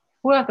want it.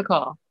 Who do I have to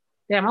call?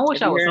 Damn, I wish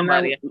I was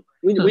somebody.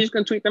 We just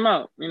gonna tweet them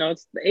out.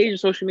 It's the age of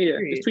social media.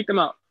 Just tweet them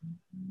out.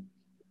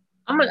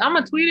 I'm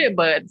gonna tweet it,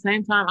 but at the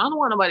same time, I don't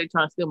want nobody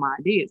trying to steal my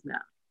ideas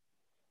now.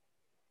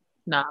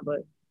 Nah, but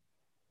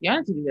Yeah, I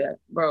need to do that,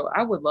 bro.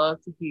 I would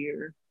love to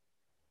hear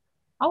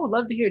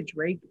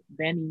Drake,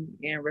 Benny,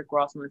 and Rick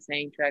Ross on the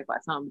same track by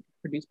some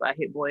produced by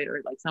Hit Boy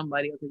or like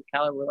somebody of his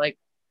caliber. Like,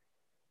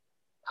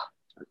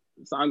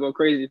 Song go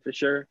crazy for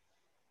sure.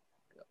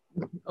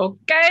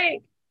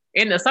 okay,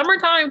 in the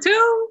summertime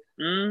too.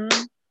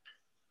 Mm-hmm.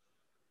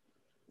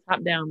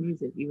 Top down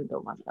music, even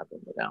though my top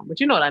doesn't go down, but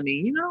you know what I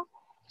mean. You know,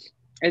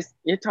 It's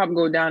your top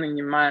go down in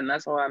your mind.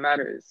 That's all that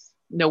matters.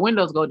 the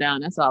windows go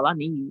down. That's all I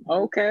need.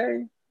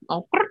 Okay.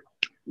 Oh,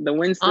 the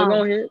wind's still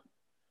gonna hit.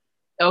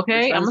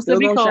 Okay, I'm gonna still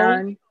be cold.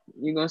 Shine.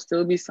 You're gonna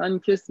still be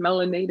sun-kissed,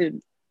 melanated.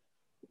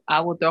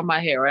 I will throw my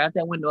hair right out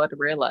that window at the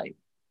red light.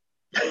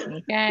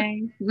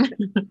 Okay.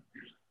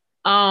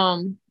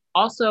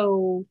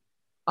 Also,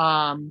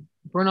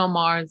 Bruno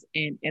Mars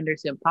and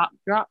Anderson .Paak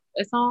dropped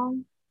a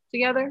song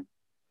together.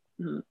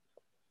 Mm-hmm.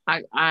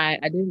 I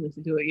didn't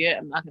listen to it yet.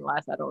 I'm not gonna lie,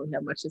 so I don't really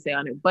have much to say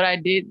on it. But I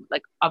did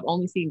like I've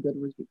only seen good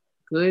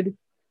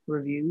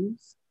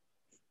reviews.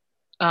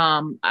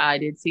 I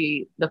did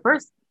see the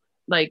first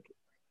like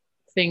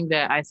thing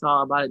that I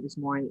saw about it this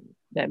morning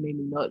that made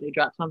me know they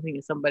dropped something,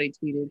 and somebody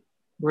tweeted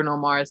Bruno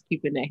Mars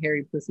keeping that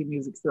hairy pussy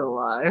music still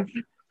alive.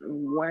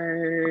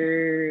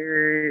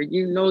 Where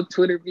you know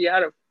Twitter be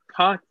out of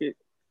pocket.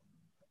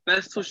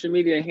 Best social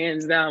media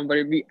hands down, but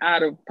it be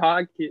out of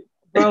pocket.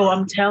 Bro,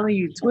 I'm telling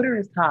you, Twitter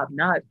is top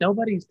notch.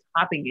 Nobody's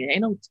topping it.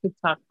 Ain't no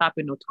TikTok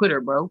topping no Twitter,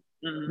 bro.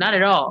 Mm-hmm. Not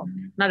at all.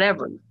 Not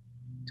ever.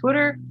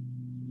 Twitter,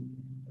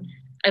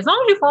 as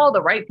long as you follow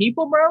the right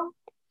people, bro.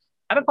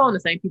 I've been following the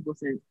same people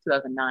since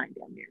 2009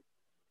 down there.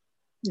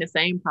 The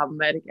same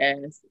problematic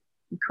ass,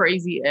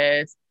 crazy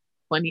ass,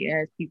 funny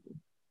ass people.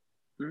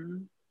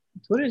 Mm-hmm.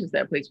 Twitter is just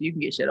that place where you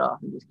can get shit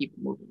off and just keep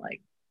it moving. Like,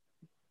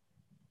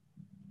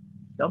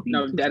 don't be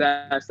dead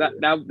ass.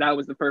 That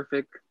was the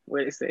perfect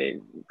way to say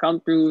it.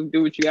 Come through,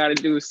 do what you gotta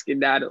do,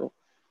 skedaddle.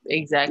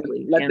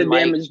 Exactly. Let the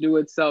damage do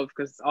itself,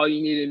 because all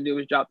you needed to do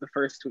was drop the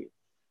first tweet.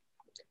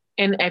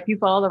 And if you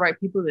follow the right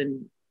people,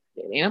 then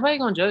ain't nobody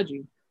gonna judge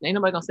you. Ain't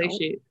nobody gonna say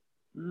shit.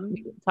 Mm-hmm.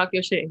 You talk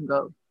your shit and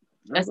go.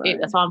 That's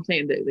it. That's all I'm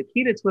saying. The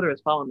key to Twitter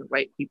is following the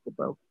right people,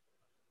 bro.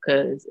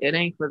 Because it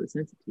ain't for the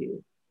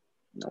sensitive.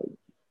 No.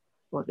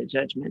 Or the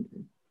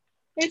judgmental.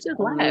 It's just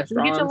laughs. Just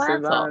get your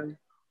laughs off.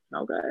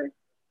 Okay.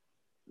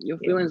 Your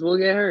feelings will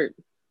get hurt.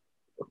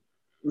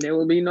 There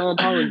will be no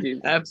apologies.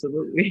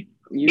 Absolutely.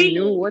 You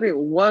knew what it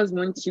was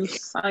once you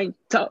signed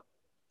up.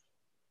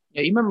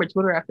 Yeah, you remember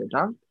Twitter After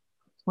Dark?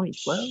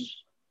 2012?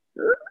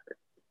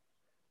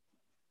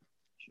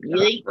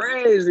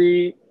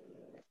 Crazy.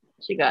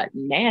 She got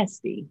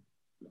nasty.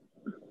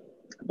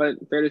 But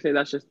fair to say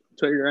that's just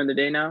Twitter during the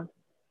day now?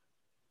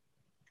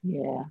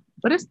 Yeah.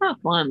 But it's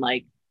not fun.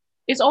 Like,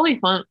 it's only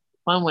fun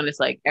when it's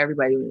like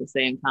everybody at the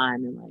same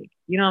time, and like,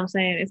 you know what I'm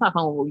saying? It's not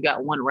fun when we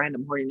got one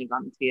random horny nigga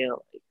on the TL.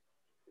 Like,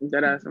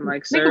 that ass, I'm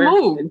like, sir,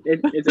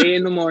 it's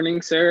 8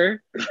 a.m, sir.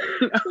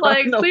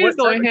 Like, please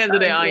go and handle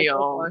that on your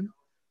own.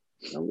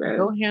 Okay.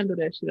 Go handle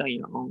that shit on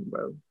your own,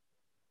 bro.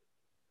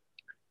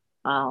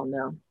 I don't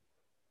know.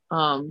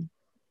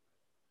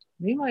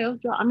 Anybody else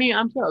drop? I mean,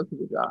 I'm sure other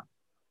people drop.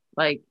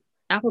 Like,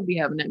 Apple be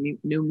having that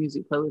new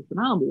music playlist, but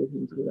I don't be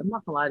listening to it. I'm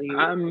not gonna lie to you.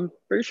 I'm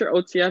pretty sure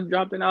OTF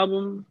dropped an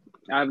album.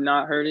 I've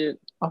not heard it.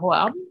 A whole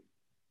album?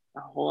 A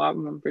whole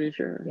album, I'm pretty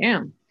sure.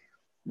 Damn.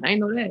 I ain't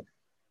know that.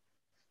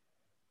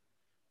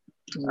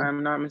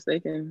 I'm not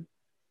mistaken.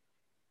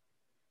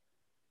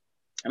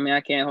 I mean,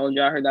 I can't hold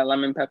you. I heard that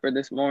Lemon Pepper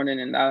this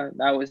morning, and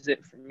that was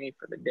it for me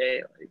for the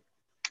day. Like,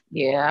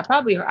 yeah,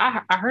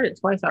 I heard it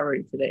twice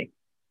already today.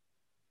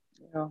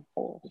 Yeah,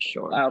 whole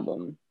short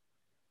album.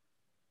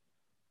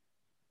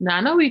 Now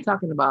I know we're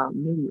talking about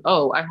new.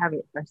 Oh, I have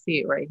it. I see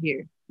it right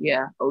here.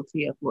 Yeah,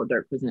 OTF Lil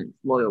Durk presents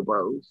Loyal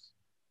Bros.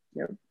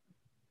 Yep.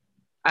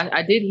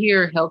 I did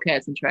hear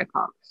Hellcats and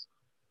Trackhawks.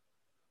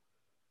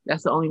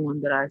 That's the only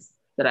one that I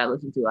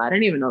listened to. I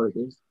didn't even know that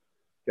this.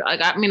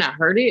 Like, I mean, I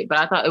heard it, but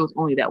I thought it was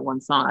only that one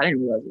song. I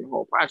didn't realize it was the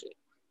whole project.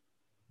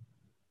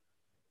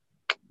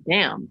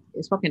 Damn,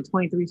 it's fucking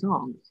 23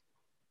 songs.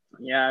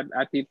 Yeah,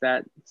 I peeped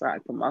that. So I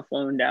put my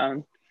phone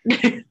down.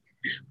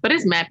 But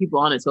it's mad people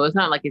on it, so it's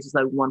not like it's just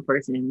like one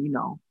person, you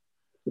know,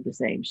 with the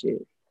same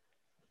shit.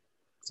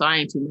 So I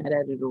ain't too mad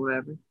at it or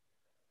whatever.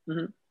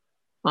 Mm-hmm.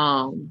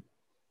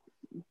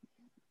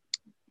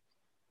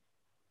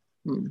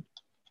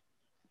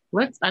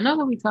 I know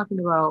that we're talking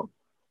about.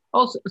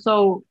 Oh,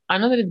 so I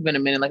know that it's been a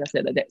minute, like I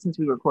said, that since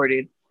we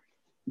recorded,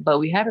 but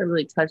we haven't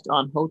really touched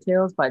on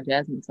Hotels by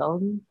Jasmine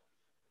Sullivan.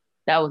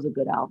 That was a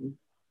good album.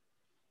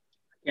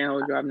 Can't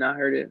hold you. I've not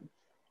heard it.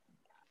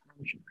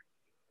 I'm sure.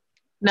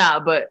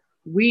 Nah, but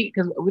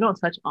because we don't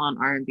touch on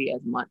R&B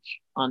as much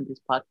on this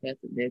podcast as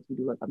we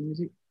do like our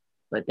music,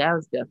 but that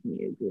was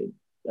definitely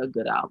a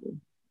good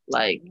album.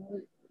 Like,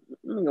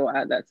 let me go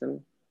add that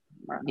to.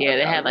 Yeah,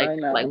 they had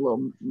like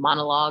little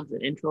monologues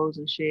and intros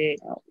and shit.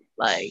 Oh.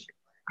 Like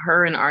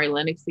her and Ari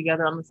Lennox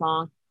together on the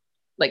song.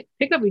 Like,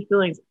 Pick Up Your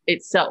Feelings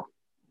itself,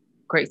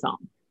 great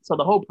song. So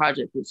the whole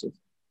project was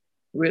just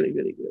really,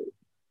 really good.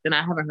 And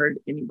I haven't heard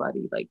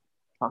anybody like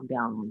talk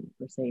down on it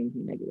or say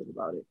anything negative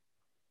about it.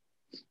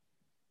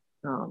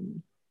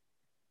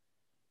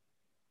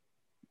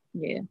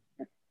 Yeah.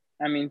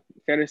 I mean,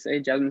 fair to say,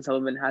 Jasmine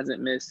Sullivan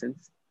hasn't missed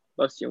since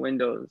Bust Your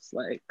Windows.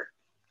 Like,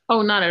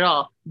 oh, not at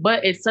all.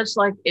 But it's such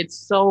like it's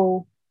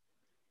so.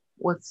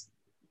 What's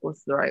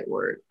the right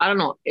word? I don't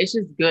know. It's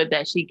just good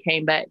that she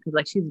came back because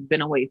like she's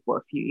been away for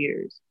a few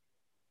years.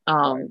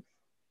 right.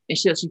 And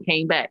she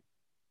came back.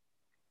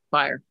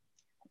 Fire.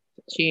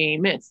 She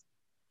ain't missed.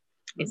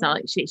 It's not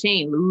like she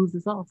ain't lose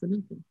the sauce or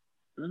nothing.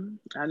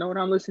 I know what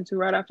I'm listening to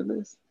right after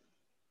this.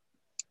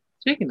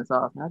 Speaking of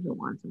sauce, I've been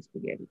wanting some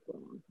spaghetti for a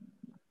long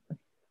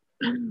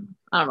time.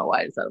 I don't know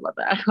why I decided about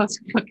that. I want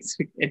some fucking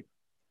spaghetti.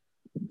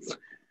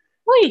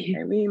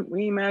 Hey, we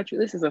ain't mad at you.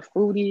 This is a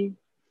foodie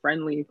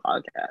friendly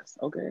podcast.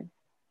 Okay.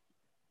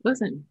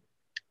 Listen,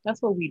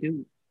 that's what we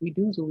do. We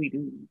do what we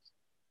do.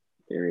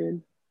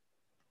 Period.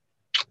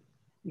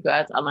 You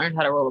guys, I learned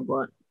how to roll a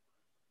blunt.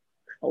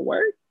 A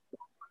word?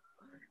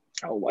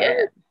 A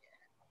word?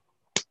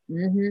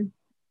 Yeah.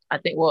 I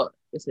think, well,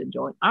 it's a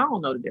joint. I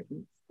don't know the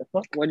difference. The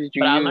fuck? What did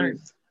you use? I learned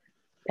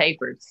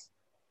papers.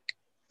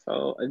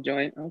 So a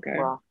joint, okay.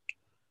 Well,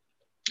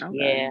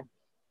 okay.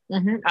 Yeah.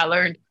 I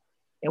learned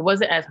it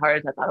wasn't as hard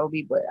as I thought it would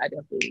be, but I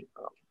definitely,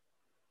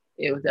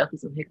 it was definitely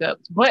some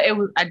hiccups. But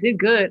I did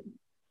good.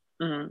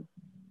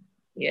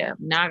 Yeah.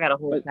 Now I got a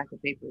whole pack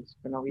of papers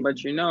for no reason.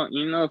 But you know,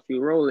 if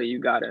you roll it, you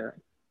gotta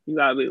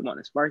really want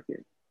to spark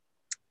it.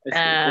 It's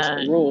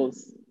the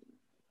rules.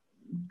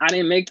 I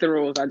didn't make the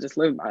rules. I just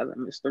live by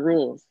them. It's the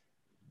rules.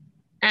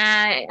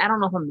 I don't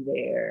know if I'm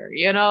there.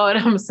 You know what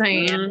I'm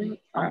saying?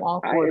 I'm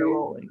all for the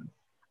rolling.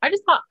 I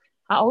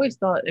always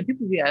thought, and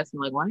people be asking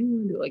like, why do you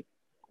want to do like,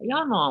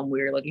 y'all know I'm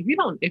weird. Like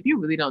if you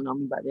really don't know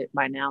me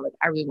by now, like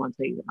I really want to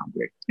tell you that I'm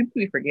weird. People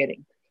be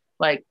forgetting.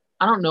 Like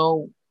I don't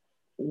know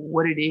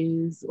what it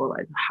is or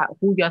like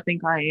who y'all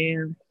think I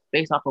am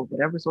based off of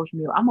whatever social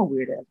media. I'm a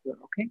weird ass girl.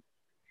 Okay.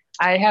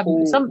 I have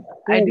some.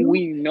 I do.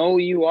 We know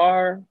you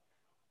are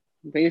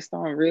based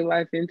on real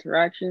life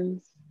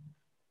interactions.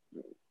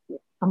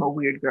 I'm a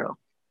weird girl.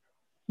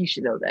 You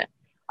should know that.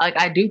 Like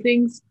I do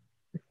things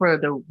for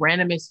the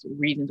randomest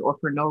reasons or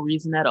for no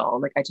reason at all.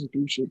 Like I just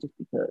do shit just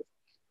because.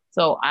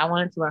 So I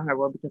wanted to learn how to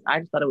roll because I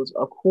just thought it was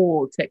a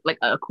cool like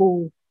a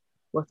cool,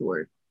 what's the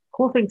word?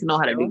 Cool thing to know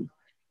how to do.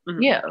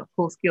 Yeah, a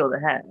cool skill to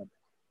have.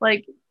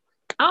 Like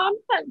I'm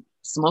not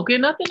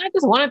smoking nothing. I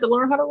just wanted to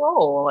learn how to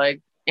roll.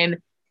 Like, and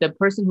the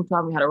person who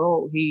taught me how to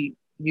roll, he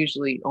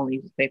usually only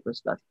uses paper,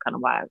 so that's kind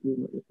of why I do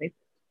it with paper.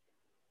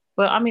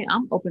 But I mean,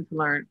 I'm open to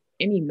learn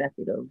any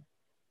method of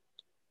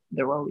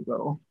the rolly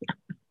roll.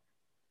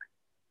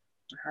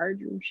 I heard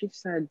you. She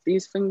said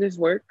these fingers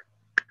work.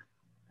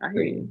 I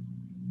hear you.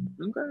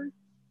 Okay.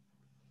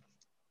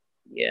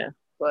 Yeah,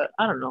 but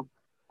I don't know.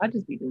 I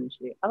just be doing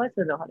shit. I like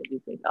to know how to do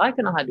things. I like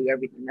to know how to do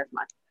everything. That's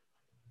my.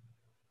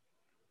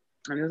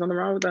 And there's nothing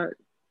wrong with that.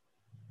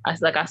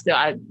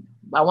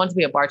 I want to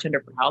be a bartender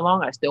for how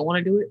long? I still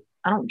want to do it.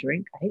 I don't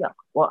drink. I hate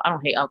alcohol. Well, I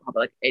don't hate alcohol, but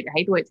like I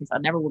hate the way it tastes. I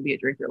never will be a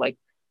drinker. Like,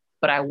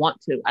 but I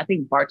want to. I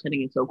think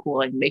bartending is so cool.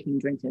 Like making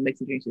drinks and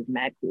mixing drinks is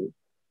mad cool.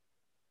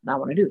 And I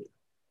want to do it.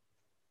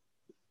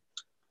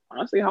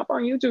 Honestly, hop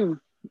on YouTube.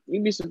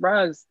 You'd be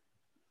surprised.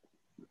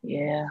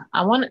 Yeah,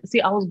 I want to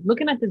see. I was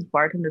looking at this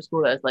bartender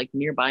school that's like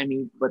nearby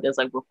me, but that's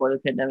like before the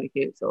pandemic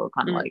hit, so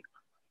kind of like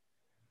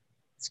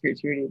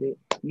security bit.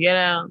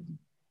 Yeah,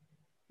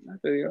 I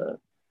feel you.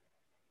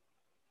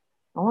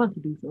 I want to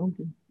do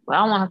something, but I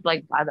don't want to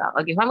like buy that.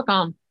 Like if I look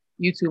on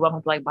YouTube, I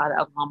have to like buy the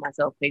alcohol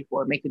myself, pay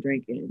for it, make the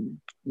drink,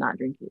 and not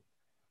drink it.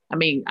 I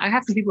mean, I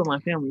have some people in my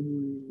family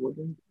who will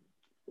drink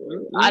it.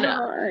 You're not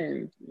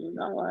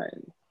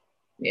lying.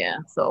 Yeah,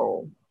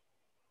 so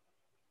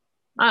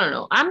I don't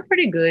know. I'm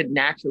pretty good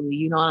naturally.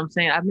 You know what I'm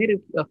saying? I've made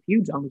a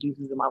few jungle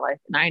juices in my life,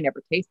 and I ain't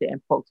never tasted it.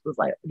 And folks was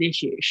like, "This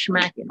shit is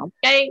smacking."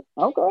 Okay.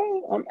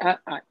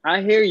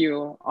 I hear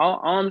you.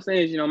 All I'm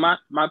saying is,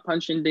 my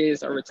punching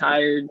days are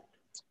retired.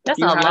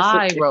 That's a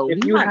lie, bro.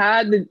 If you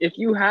had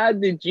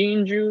the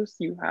gene juice,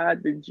 you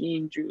had the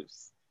gene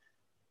juice.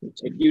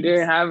 If you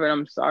didn't have it,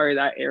 I'm sorry.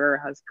 That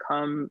era has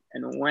come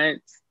and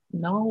went.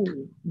 No,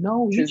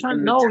 you're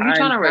trying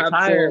to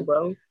retire,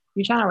 bro.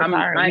 You're trying to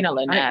retire. I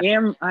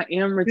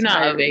am retired. You're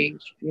not of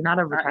age. You're not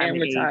of retirement. I am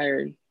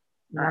retired.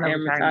 I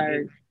am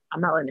retired. I'm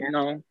not letting that.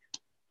 No,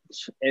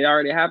 it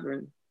already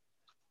happened.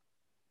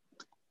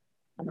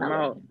 I'm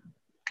out.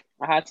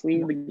 I had to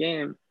leave the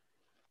game.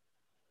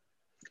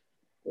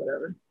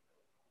 Whatever.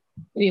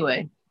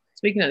 Anyway,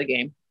 speaking of the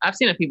game, I've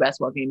seen a few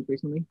basketball games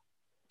recently.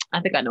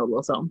 I think I know a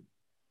little something.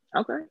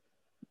 Okay.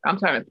 I'm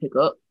trying to pick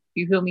up.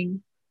 You feel me?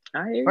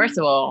 I hear you. First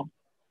of all,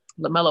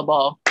 LaMelo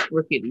Ball,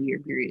 rookie of the year,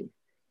 period.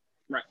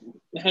 Right.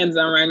 Hands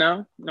down right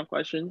now. No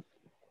question.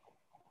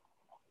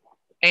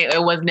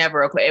 It was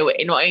never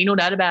ain't no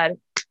doubt about it.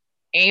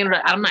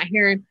 I'm not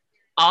hearing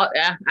all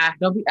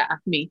don't be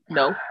me.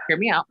 No, hear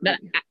me out.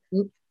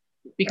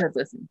 Because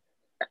listen,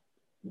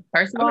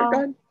 first of all,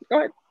 go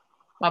ahead.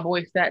 My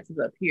boy stats is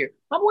up here.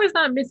 My boy's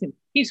not missing.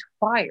 He's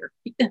fire.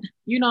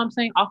 You know what I'm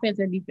saying? Offense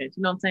and defense.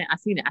 You know what I'm saying? I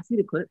seen it. I see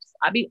the clips.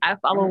 I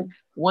follow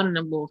one of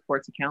them little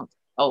sports accounts.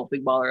 Oh,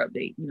 big baller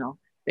update. You know,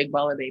 big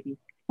baller baby.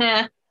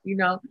 You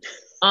know,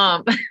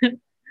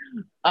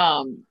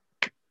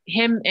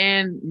 him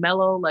and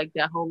Mello, like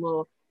that whole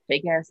little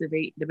fake ass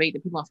debate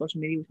that people on social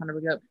media were trying to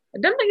bring up.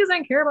 Them niggas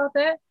ain't care about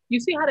that. You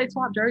see how they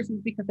swap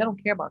jerseys because they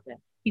don't care about that.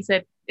 He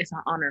said it's an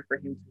honor for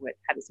him to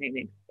have the same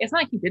name. It's not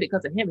like he did it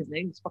because of him. His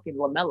name is fucking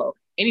LaMelo.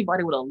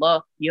 Anybody with a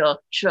la, ya,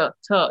 cha,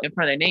 ta in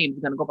front of their name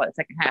is gonna go by the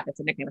second half. That's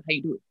a nickname. That's how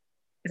you do it.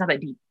 It's not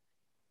that deep.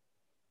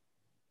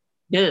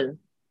 Duh.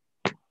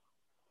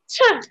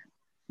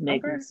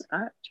 Niggas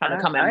trying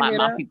to come at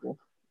my people.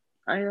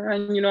 I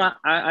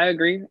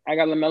agree. I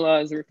got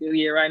LaMelo as rookie of the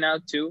year right now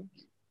too.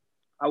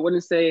 I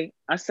wouldn't say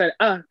I said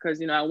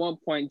because at one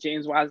point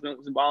James Wiseman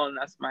was balling.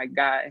 That's my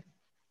guy.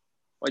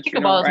 But he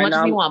can ball as much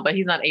as he wants, but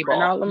he's not able. Right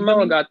now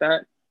LaMelo got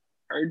that.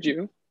 Heard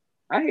you.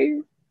 I hear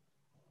you.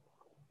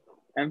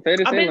 And fair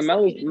to say,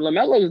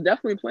 LaMelo is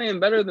definitely playing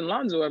better than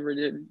Lonzo ever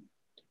did.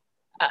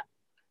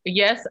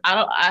 Yes,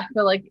 I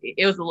feel like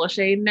it was a little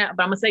shade in that,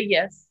 but I'm gonna say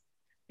yes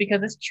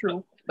because it's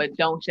true. But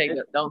don't shade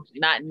it. Don't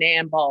not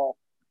Nan Ball,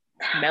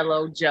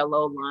 Melo,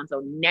 Jello,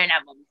 Lonzo, none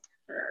of them.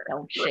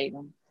 Don't shade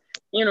them.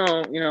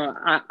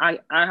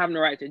 I have no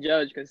right to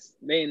judge because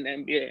they in the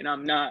NBA and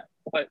I'm not.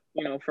 But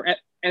for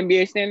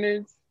NBA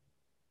standards,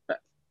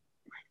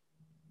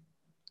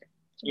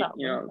 Shut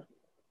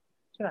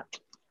up.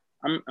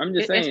 I'm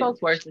just saying. It's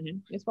folks worse than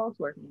him. It's folks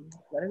worse than him.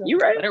 Let it go. You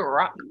right? Let it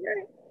rock.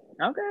 Right.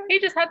 Okay. He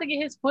just had to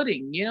get his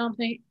footing. You know what I'm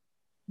saying?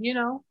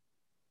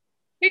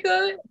 He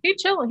good. He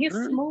chilling. He's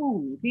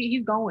smooth.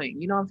 He's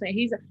going. You know what I'm saying?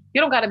 You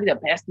don't got to be the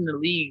best in the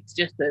league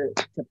just to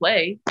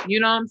play. You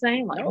know what I'm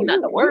saying? Like he's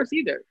not the worst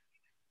either.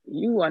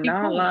 You are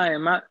not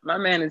lying. My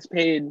man is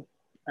paid,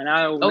 and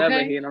I will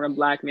never hate on a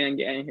black man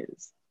getting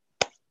his.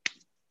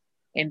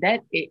 And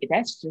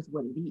that's just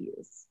what it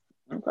is.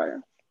 Okay.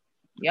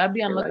 Y'all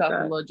be on lookout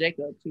for little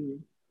Jacob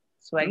too.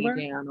 Swaggy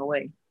J on the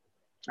way.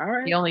 All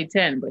right. He only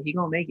 10, but he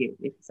gonna make it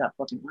if he stop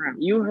fucking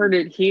around. You heard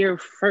it here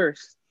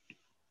first.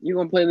 You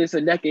gonna play this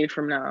a decade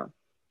from now.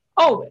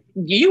 Oh,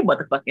 you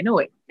motherfucking know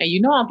it. And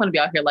I'm gonna be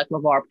out here like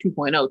LeVar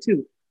 2.0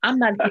 too. I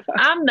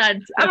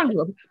don't give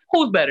a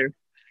who's better.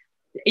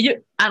 I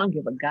don't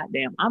give a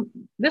goddamn.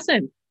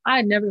 Listen,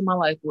 I never in my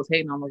life was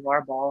hating on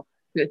LeVar Ball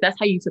because that's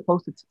how you're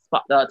supposed to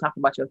talk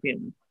about your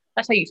family.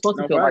 That's how you're supposed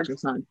to feel about your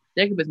son.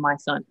 Jacob is my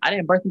son. I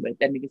didn't birth him, but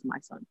that nigga's my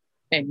son.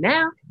 And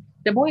now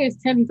the boy is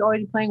 10. He's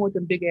already playing with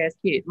them big ass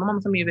kids. My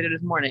mom sent me a video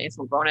this morning. It's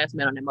some grown ass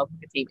men on that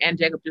motherfucking team. And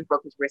Jacob just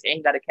broke his wrist and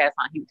he got a cast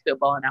on. He was still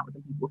balling out with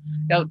the people.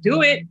 Don't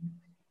do it.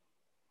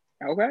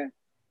 Okay.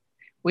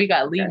 We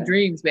got league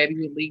dreams, baby.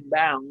 We league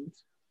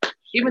bounds.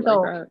 Even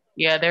though,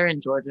 they're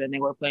in Georgia and they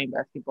were playing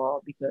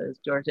basketball because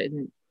Georgia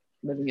isn't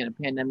living in a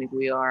pandemic.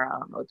 We are. I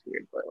don't know. It's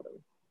weird, but whatever.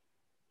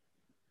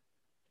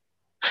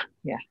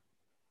 Yeah.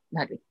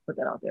 I just put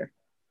that out there.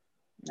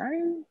 All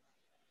right.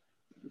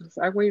 It's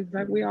like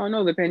we all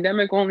know, the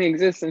pandemic only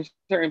exists in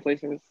certain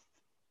places.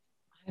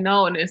 I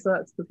know, and it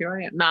sucks because here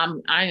I am.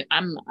 No,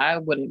 I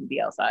wouldn't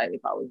be outside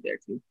if I was there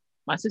too.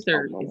 My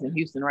sister is in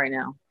Houston right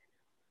now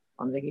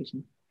on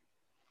vacation.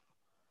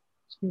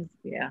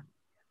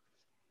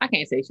 I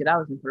can't say shit. I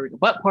was in Puerto Rico,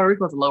 but Puerto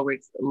Rico's a low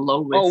risk.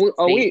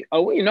 We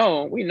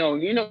know. We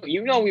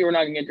were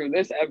not gonna get through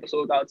this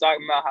episode without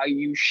talking about how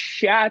you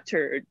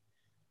shattered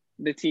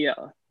the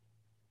TL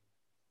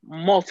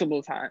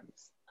multiple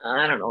times.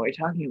 I don't know what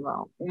you're talking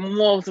about.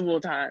 Multiple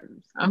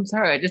times. I'm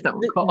sorry, I just don't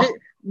recall.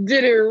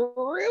 Did it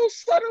real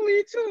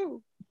subtly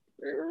too.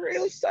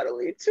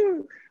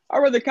 I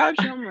read the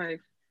caption. I'm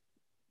like,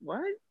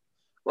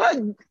 what?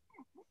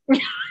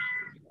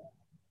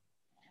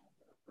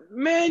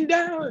 Man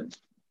down.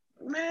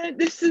 Man,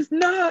 this is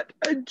not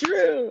a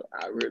drill.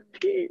 I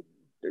repeat,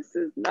 this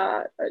is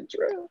not a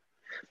drill.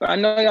 But I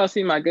know y'all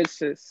see my good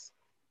sis.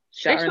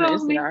 Shout her on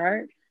Instagram, all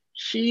right?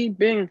 She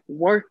been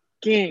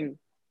working.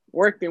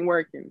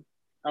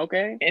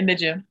 Okay? In the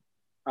gym.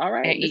 All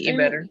right. And eating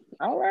better.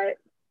 All right.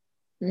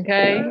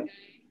 Okay. Yeah.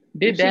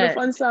 Did you that. See the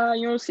fun side.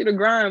 You don't see the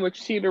grind, but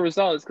you see the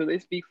results because they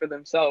speak for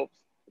themselves.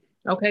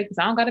 Okay, because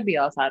I don't got to be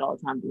outside all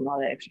the time doing all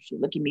that extra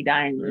shit. Look at me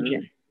dying in the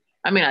gym.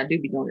 I mean, I do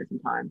be doing it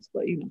sometimes,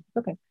 but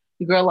okay.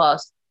 The girl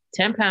lost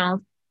 10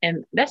 pounds,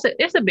 and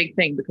it's a big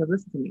thing because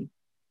listen to me.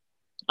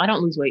 I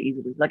don't lose weight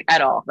easily, like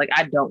at all. Like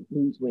I don't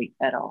lose weight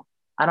at all.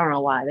 I don't know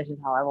why. That's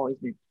just how I've always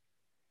been.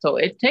 So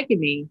it's taken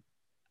me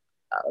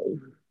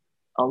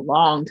a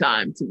long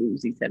time to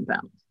lose these 10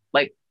 pounds,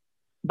 like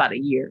about a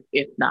year,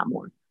 if not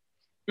more.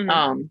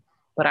 Mm-hmm.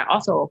 But I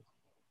also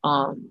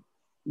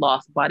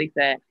lost body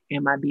fat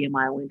and my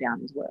BMI went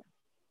down as well.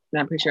 And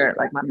I'm pretty sure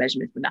like my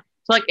measurements went down.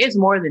 So like it's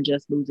more than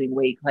just losing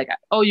weight. Like,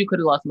 you could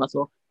have lost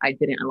muscle. I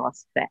didn't. I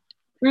lost fat.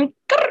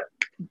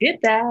 Did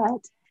that.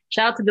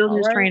 Shout out to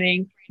Diligence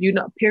Training.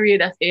 Period.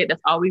 That's it.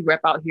 That's all we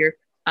rep out here.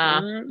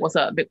 What's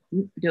up?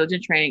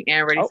 Diligent Training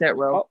and Ready Set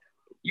Row.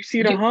 You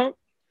see the hump?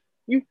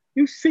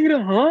 You see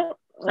the hump?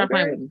 Stop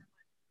playing with him.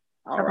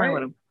 Stop playing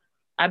with him.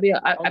 I be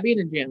in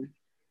the gym.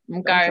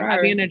 Okay,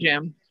 I be in the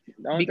gym.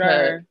 Don't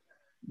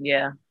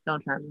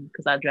try me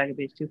because I drag a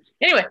bitch too.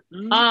 Anyway,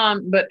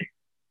 but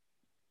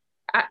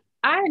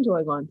I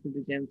enjoy going to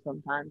the gym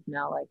sometimes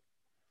now. Like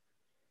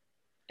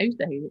I used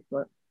to hate it,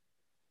 but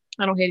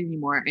I don't hate it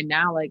anymore. And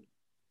now, like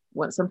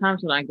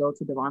Sometimes when I go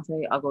to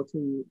Devontae, I'll go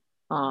to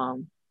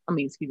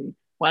excuse me.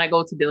 When I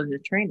go to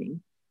diligence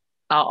training,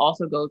 I'll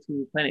also go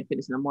to Planet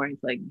Fitness in the morning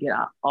to like get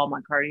out all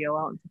my cardio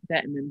out and stuff like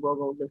that, and then we'll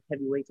go lift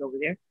heavy weights over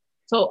there.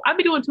 So I'll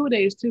be doing 2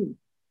 days too,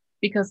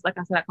 because like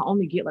I said, I can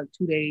only get like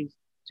 2 days,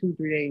 3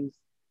 days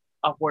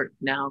off work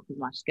now because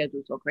my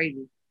schedule's so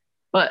crazy.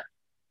 But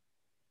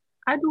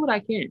I do what I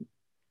can.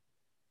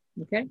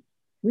 Okay,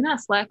 we're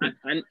not slacking.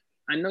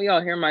 I know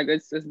y'all hear my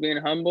good sis being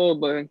humble,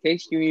 but in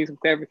case you need some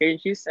clarification,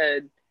 she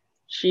said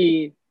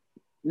she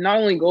not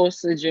only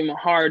goes to the gym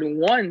hard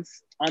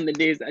once on the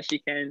days that she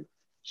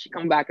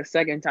come back a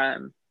second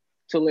time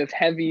to lift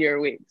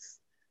heavier weights.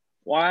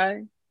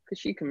 Why? Because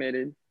she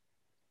committed.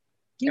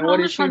 And what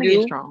did she do?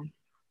 Get strong.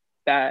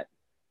 That.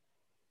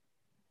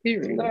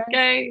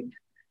 Okay.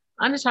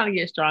 I'm just trying to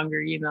get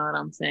stronger. You know what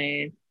I'm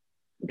saying?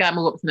 We gotta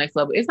move up to the next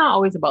level. It's not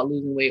always about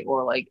losing weight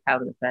or like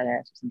having a fat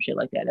ass or some shit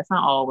like that. That's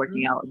not all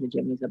working out in the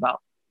gym is about.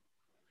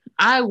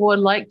 I would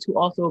like to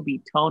also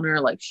be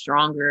toner, like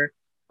stronger,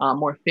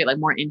 more fit, like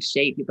more in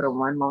shape, be able to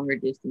run longer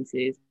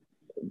distances,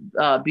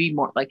 be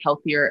more like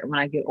healthier when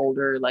I get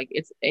older. Like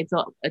it's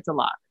a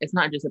lot. It's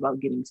not just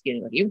about getting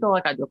skinny. Like even though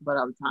like I joke about it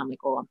all the time, like,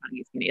 oh, I'm trying to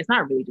get skinny. It's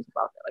not really just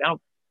about that. Like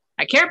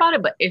I care about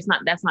it, but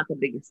that's not the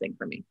biggest thing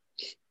for me.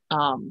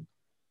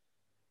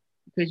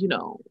 Because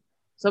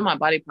some of my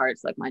body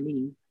parts, like my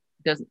knee,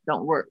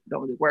 don't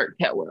really work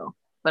that well.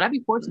 But I'd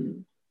be forcing it.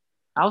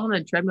 I was on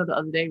the treadmill the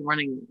other day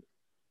running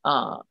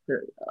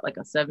like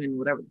a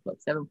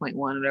 7.1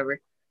 whatever.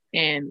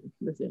 And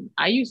listen,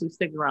 I usually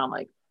stick around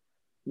like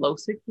low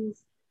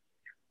 60s,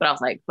 but I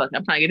was like, fuck,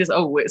 I'm trying to get this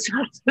over with. So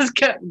I just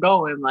kept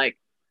going. Like,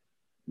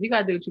 you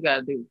gotta do what you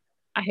gotta do.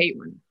 I hate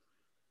running.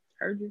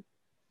 Heard you.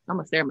 I'm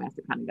a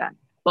Stairmaster kind of guy.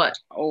 But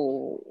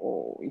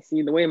you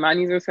see the way my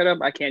knees are set up,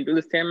 I can't do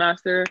the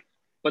Stairmaster.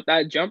 But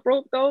that jump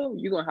rope though,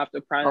 you're gonna have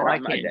to pry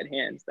around my dead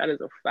hands. That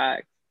is a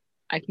fact.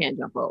 I can't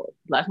jump rope.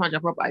 Last time I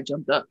jumped rope, I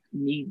jumped up,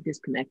 knee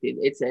disconnected.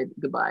 It said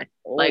goodbye.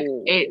 Like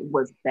it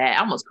was bad.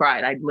 I almost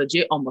cried. I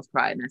legit almost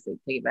cried, and I said,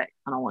 "Take it back.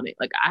 I don't want it."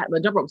 Like the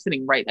jump rope was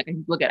sitting right. Like I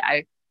can look at it.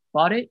 I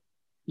bought it,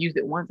 used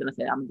it once, and I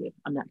said, "I'm good.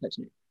 I'm not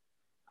touching it.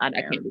 I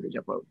can't do the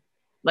jump rope.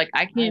 Like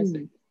I can't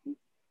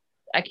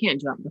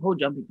jump. The whole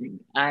jumping thing,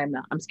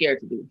 I'm scared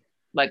to do.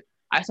 Like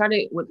I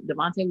started with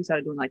Devontae. We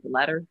started doing like the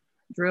ladder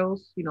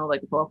drills. Like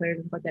the 12 players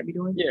and stuff like that be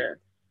doing. Yeah.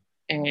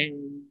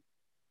 And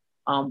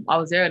I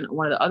was there, and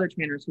one of the other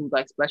trainers who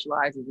like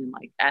specializes in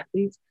like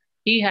athletes,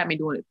 he had me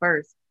doing it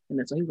first, and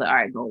then so he was like, "All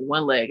right, go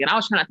one leg," and I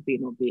was trying not to be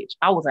no bitch.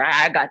 I was like,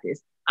 "I got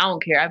this. I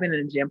don't care. I've been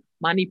in the gym.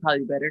 My knee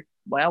probably better,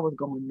 but I was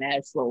going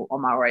mad slow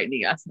on my right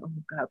knee. I said, "Oh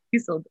God,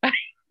 please so." I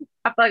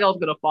felt like I was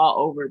gonna fall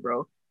over,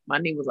 bro. My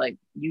knee was like,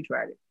 "You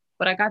tried it,"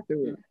 but I got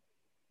through it.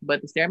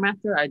 But the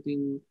Stairmaster, I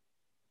do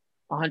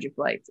 100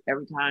 flights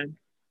every time.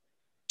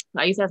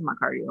 I use that as my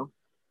cardio.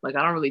 Like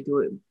I don't really do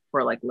it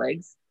for like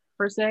legs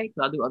per se,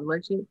 because I'll do other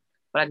leg shit.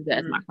 But I do that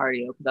as my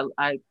cardio because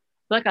I feel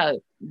like I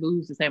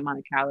lose the same amount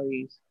of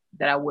calories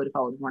that I would if I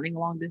was running a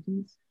long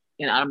distance,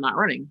 and I'm not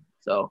running.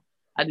 So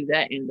I do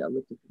that and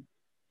lifting.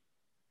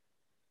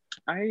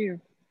 I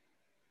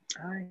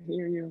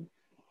hear you.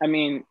 I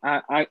mean,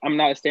 I'm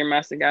not a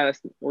Stairmaster guy.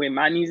 That's the way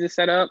my knees is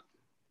set up.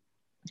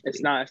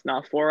 It's not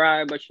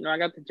 4-eye, but I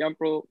got the jump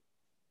rope,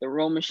 the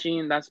row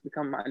machine. That's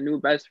become my new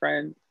best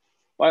friend.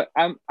 But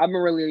I'm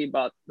really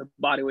about the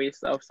body weight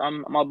stuff. So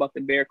I'm all about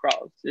the bear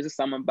crawls. There's just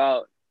something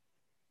about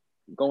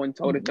going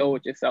toe to toe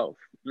with yourself.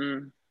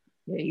 Yeah,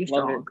 you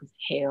strong. Cause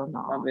hell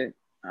no. Love it.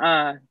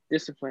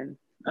 Discipline.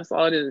 That's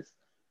all it is.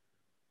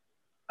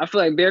 I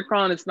feel like bear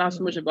crawling, it's not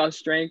so much about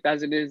strength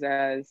as it is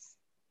as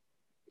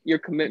your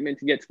commitment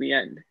to get to the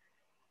end.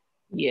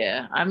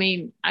 Yeah, I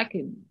mean, I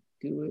can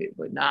do it,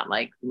 but not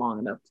like long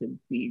enough to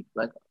be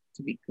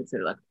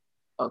considered like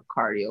a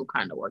cardio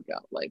kind of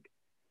workout. Like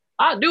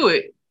I'll do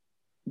it,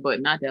 but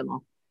not that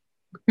long.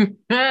 And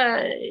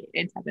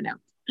tapping out.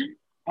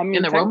 I mean,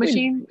 in the row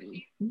machine.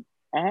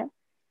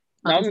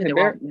 No,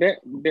 the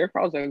bear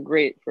crawls are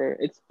great for.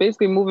 It's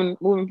basically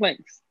moving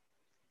planks.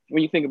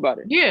 When you think about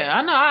it. Yeah,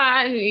 I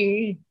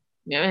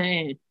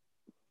know.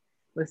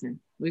 Listen,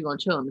 we're gonna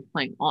chill on this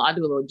plank. I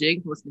do a little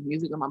jig, listen to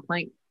music on my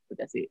plank, but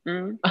that's it.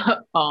 The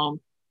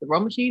row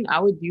machine, I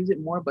would use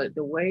it more, but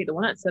the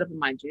one that's set up in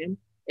my gym,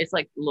 it's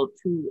like a little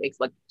it's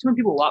like too many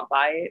people walk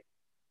by it,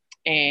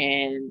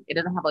 and it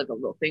doesn't have like a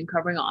little thing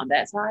covering on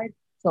that side.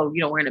 So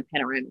we're in a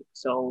panoramic,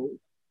 so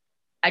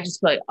I just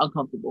feel like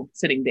uncomfortable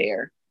sitting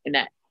there in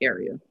that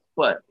area.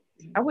 But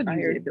I would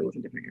use it if it was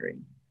a different area.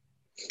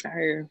 I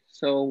hear.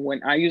 So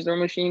when I use the row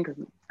machine, because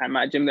at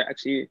my gym they're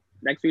actually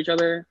next to each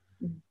other,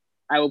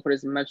 I will put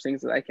as much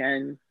things as I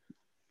can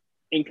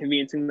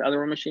inconveniencing the other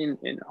row machine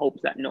in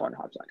hopes that no one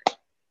hops on it.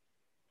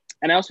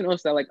 And I also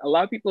noticed that like a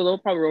lot of people, they'll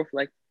probably row for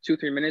like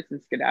 2-3 minutes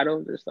and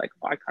skedaddle. They're just like,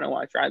 oh, I kind of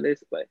want to try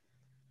this, but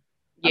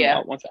yeah, I'm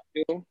out once I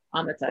do.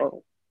 On the type.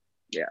 So,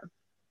 yeah.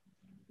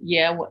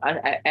 Yeah,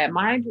 at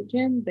my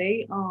gym,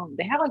 they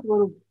have like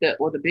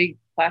the big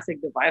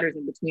plastic dividers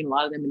in between a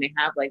lot of them, and they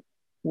have like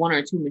 1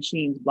 or 2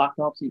 machines blocked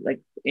off, so like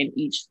in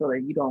each, so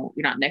that you're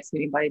not next to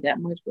anybody that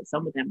much. But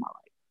some of them are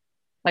like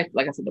like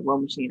I said, the row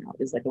machine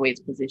is like the way it's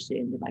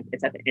positioned and like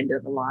it's at the end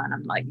of the line.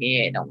 I'm like,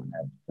 yeah, I don't want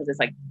to, because it's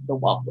like the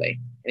walkway.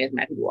 And there's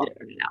mad people walking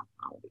in and out.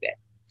 I don't want to do that.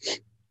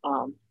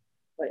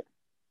 But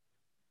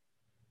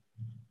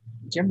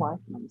gym life,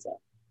 I'm upset.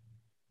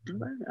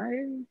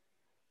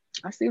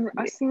 I see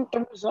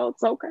the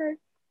results. Okay.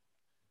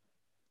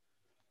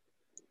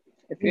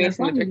 If you ain't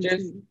seen the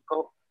pictures,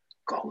 go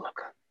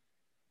look.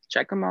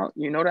 Check them out.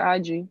 You know the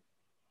IG.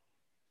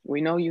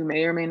 We know you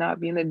may or may not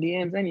be in the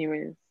DMs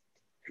anyways.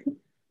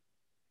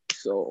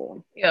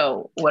 So,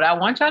 yo, what I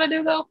want y'all to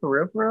do though,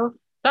 for real,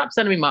 stop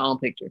sending me my own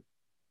picture.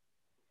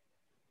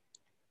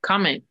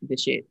 Comment the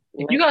shit.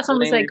 If you got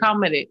something to say,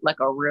 comment it like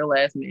a real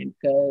ass man,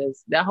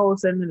 because that whole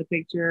sending the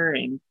picture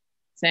and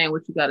saying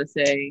what you got to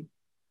say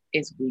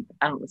is weak.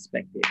 I don't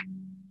respect it.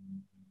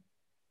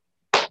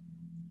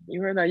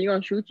 You heard that? You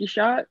gonna shoot your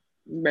shot?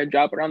 You better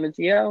drop it on the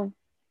TL.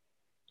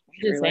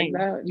 Just saying,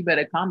 like you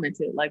better comment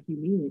it like you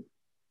mean it.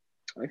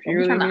 If you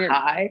really mean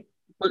it,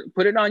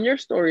 put it on your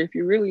story if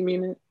you really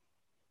mean it.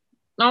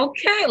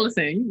 Okay,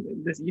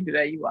 listen, you do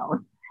that, you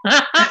wildin'.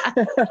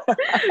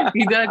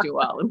 You did that, you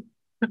wildin'.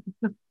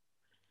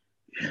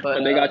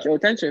 But they got your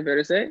attention, fair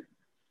to say.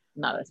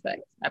 No, that's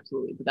facts,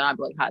 absolutely. But then I'd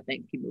be like, hot,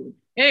 thanks, keep moving.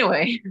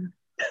 Anyway,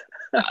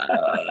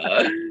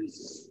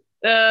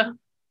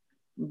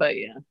 but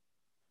yeah,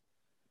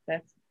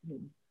 that's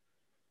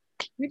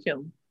we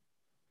chilling.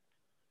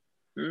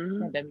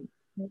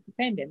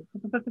 Pandemic.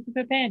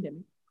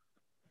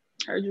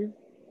 Heard you.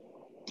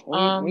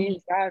 We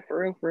inside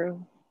for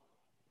real.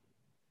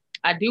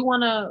 I do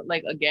want to,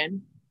 like,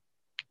 again,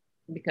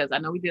 because I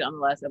know we did it on the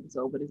last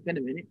episode, but it's been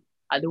a minute.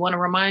 I do want to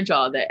remind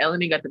y'all that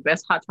Eleni got the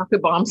best hot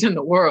chocolate bombs in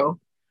the world,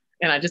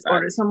 and I just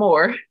ordered some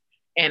more.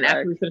 And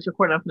after we finish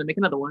recording, I'm going to make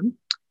another one.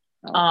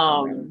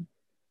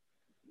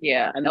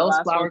 Yeah, Elle's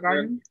Flower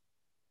Garden.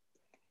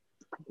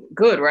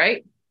 Good,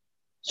 right?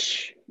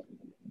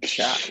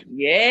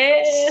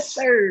 Yes,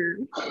 sir.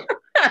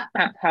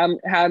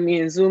 How me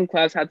in Zoom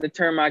class had to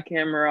turn my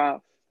camera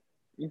off.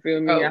 You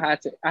feel me? I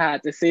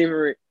had to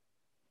savor it.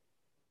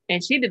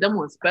 And she did them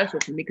one special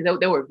for me because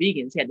they were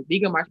vegan. She had the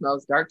vegan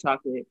marshmallows, dark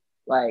chocolate.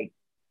 Like,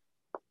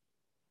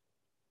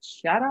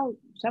 shout out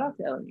to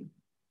Eleni.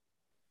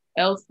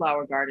 Elle's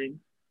Flower Garden.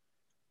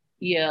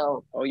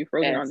 EL. Oh, you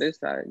frozen on this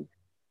side.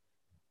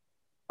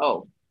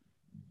 Oh.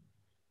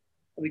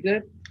 Are we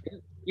good?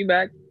 You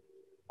back?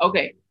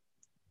 Okay.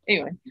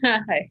 Anyway,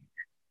 hi.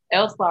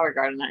 Elle's Flower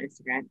Garden on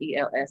Instagram.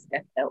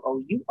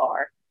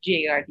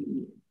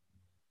 ELSFLOURGARDEN.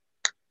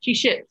 She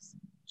ships.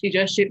 She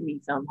just shipped me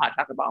some hot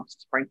chocolate bombs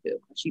to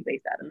Springfield. She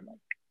based out of like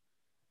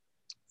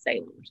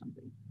Salem or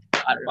something.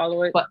 I don't know.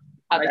 Follow it. But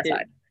out like that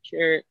side.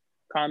 Share it.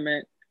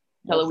 Comment.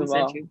 Tell her we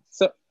sent you.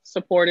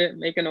 Support it.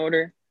 Make an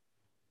order.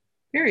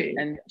 Period.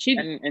 And she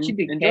do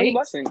cakes. The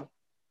blessing.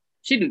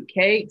 She do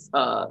cakes,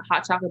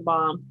 hot chocolate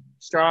bomb,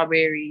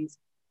 strawberries,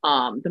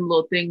 them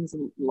little things,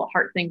 little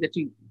heart things that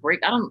you break.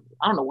 I don't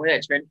know where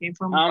that trend came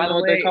from. I don't know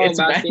what they're called,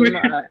 but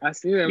I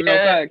see them. Yeah, no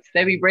facts.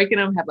 They be breaking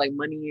them, have like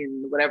money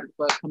and whatever the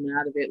fuck coming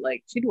out of it.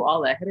 Like she do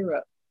all that. Hit her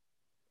up.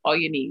 All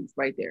your needs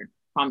right there.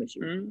 Promise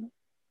you. Mm-hmm.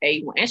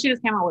 A1. And she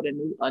just came out with a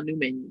new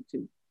menu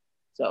too.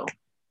 So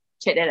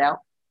check that out.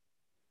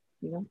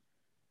 You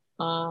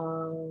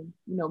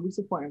know, we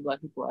supporting Black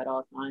people at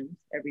all times,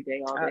 every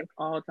day, all day. At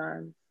all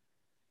times.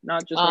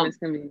 Not just when it's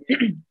convenient.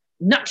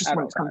 Not just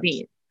when it's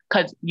convenient.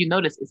 Because you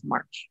notice it's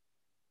March.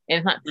 And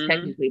it's not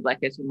technically Black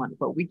History Month,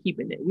 but we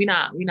keeping it. We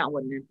not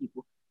one of them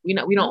people. We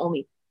don't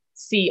only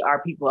see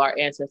our people, our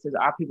ancestors,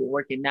 our people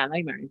working now. Not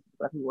even our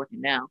ancestors, our people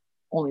working now.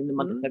 Only in the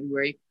month of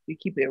February. We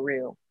keep it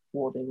real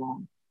all day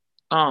long.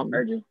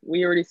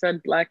 We already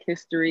said Black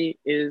history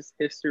is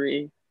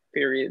history,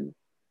 period.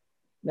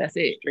 That's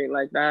it. Straight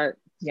like that.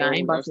 Yeah, I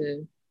ain't about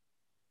to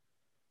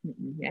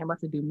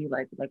do me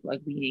like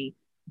we ain't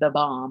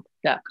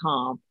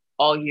thebomb.com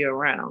all year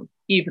round,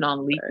 even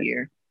on leap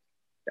year.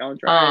 Don't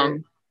try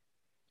it.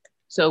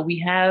 So we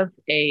have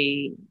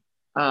a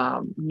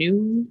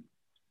new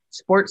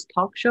sports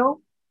talk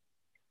show.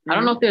 I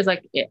don't know if there's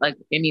like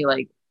any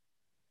like,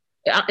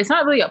 it's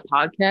not really a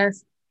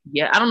podcast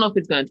yet. I don't know if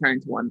it's going to turn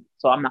into one,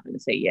 so I'm not going to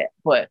say yet.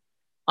 But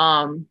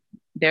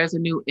there's a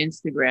new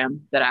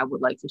Instagram that I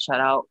would like to shout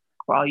out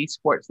for all you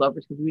sports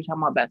lovers, because we were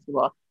talking about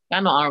basketball. I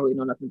know I don't really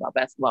know nothing about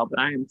basketball, but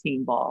I am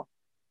team ball,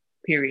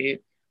 period.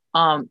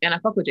 And I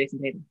fuck with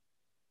Jason Tatum.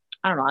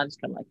 I don't know. I just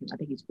kind of like him. I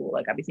think he's cool.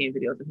 Like, I be seeing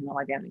videos of him. I'm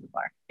like, damn, nigga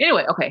fire.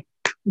 Anyway, okay.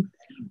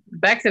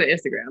 Back to the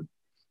Instagram.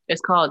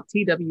 It's called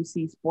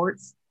TWC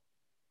Sports,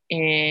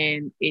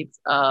 and it's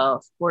a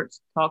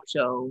sports talk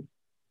show.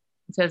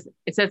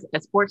 It says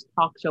a sports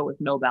talk show with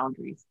no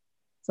boundaries.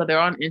 So they're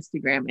on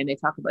Instagram and they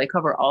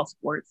cover all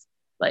sports.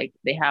 Like,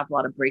 they have a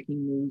lot of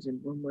breaking news and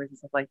rumors and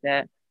stuff like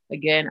that.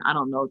 Again, I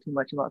don't know too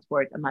much about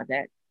sports. I'm not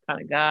that kind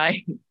of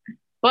guy,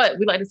 but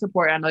we like to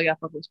support. I know y'all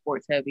fuck with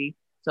sports heavy,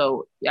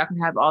 so y'all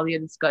can have all the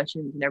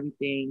discussions and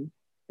everything.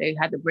 They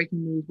had the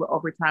breaking news with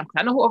overtime, because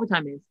I know who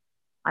overtime is.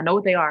 I know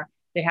what they are.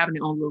 They have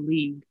their own little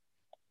league,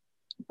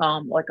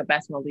 like a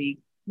basketball league,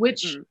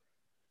 which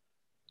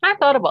I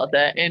thought about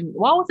that. And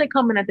why was they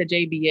coming at the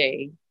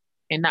JBA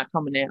and not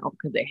coming in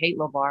because they hate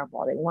LeVar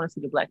Ball. They want to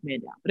see the black man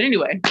down. But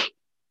anyway.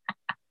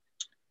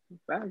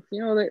 Facts.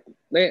 You know,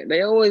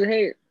 they always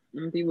hate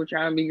when people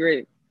trying to be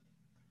great.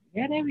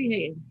 Yeah, they be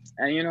hating.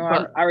 And you know,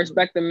 I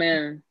respect the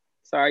man.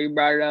 Sorry you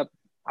brought it up.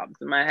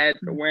 Pops in my head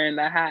for wearing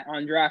that hat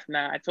on draft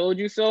night. I told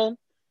you so.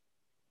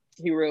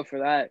 He real for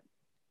that.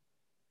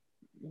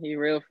 He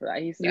real for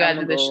that. He said, you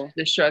gotta do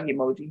the shrug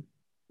emoji.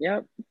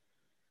 Yep.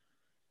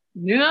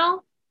 You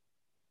know?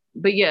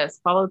 But yes,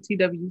 follow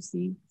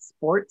TWC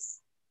Sports.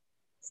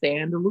 Stay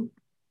in the loop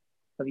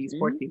of these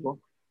sports people.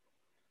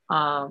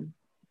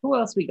 Who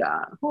else we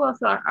got? Who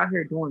else are out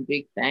here doing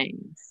big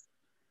things?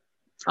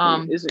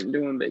 Who isn't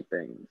doing big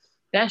things?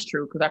 That's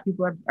true, because our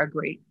people are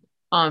great.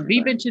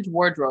 V Vintage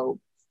Wardrobe.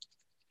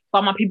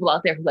 For my people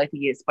out there who like to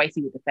get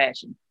spicy with the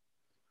fashion.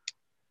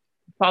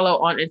 Follow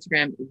on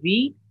Instagram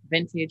V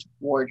Vintage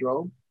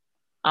Wardrobe.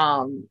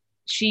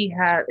 She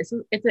has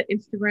it's an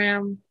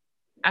Instagram.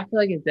 I feel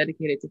like it's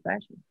dedicated to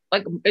fashion.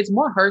 Like it's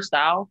more her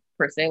style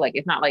per se. Like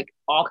it's not like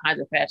all kinds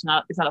of fashion.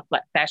 It's not a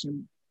flat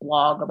fashion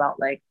blog about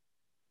like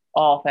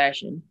all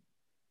fashion,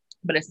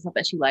 but it's stuff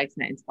that she likes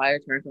and that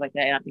inspires her and stuff like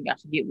that. And I think I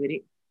should get with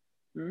it.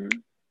 Mm-hmm.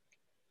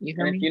 You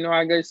feel me? If you know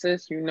our good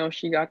sis, you know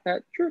she got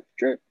that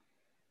drip.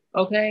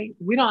 Okay,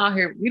 we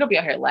don't be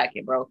out here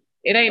lacking, bro.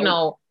 It ain't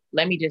no.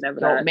 Let me just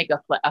go make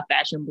a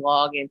fashion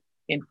blog and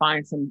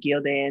find some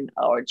Gildan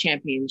or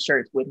Champion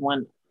shirts with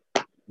one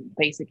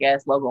basic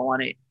ass logo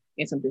on it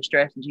and some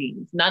distressed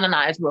jeans. No,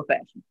 it's real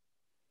fashion.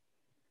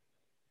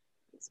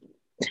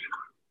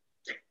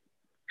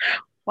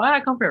 Why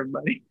did I come for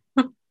everybody?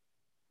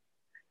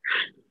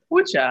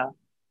 What y'all?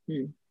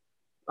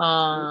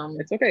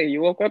 It's okay.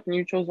 You woke up and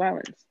you chose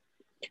violence.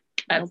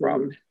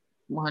 Absolutely,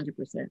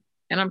 100%.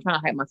 And I'm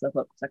trying to hype myself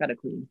up because I gotta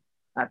clean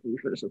after we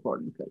finish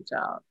recording because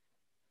y'all.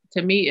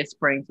 To me, it's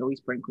spring, so we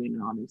spring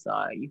cleaning on this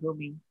side. You feel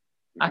me?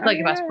 I feel like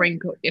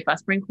if I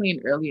spring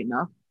clean early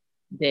enough,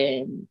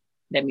 then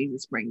that means the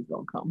spring is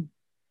gonna come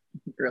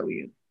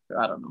earlier. So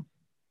I don't know.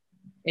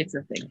 It's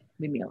a thing.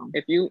 Leave me alone.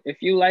 If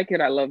you like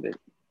it, I love it.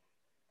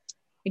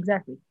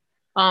 Exactly.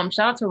 Shout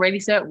out to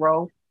Ready Set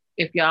Row.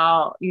 If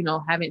y'all,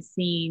 haven't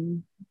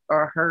seen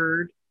or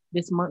heard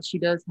this month, she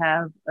does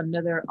have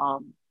another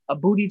a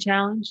booty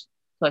challenge.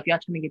 So if y'all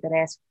trying to get that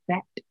ass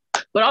fat,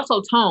 but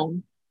also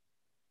tone,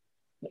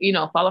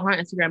 follow her on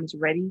Instagram. It's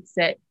Ready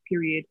Set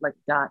period like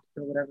dot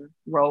or whatever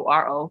row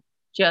RO.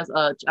 She has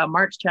a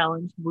March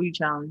challenge, booty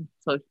challenge.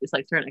 So it's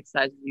like certain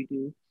exercises you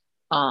do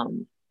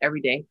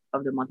every day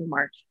of the month of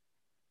March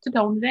to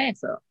tone the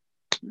ass up.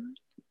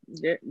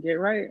 Get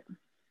right.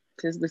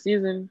 'Tis the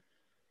season.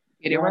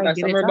 Get it right. That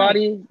summer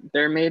body,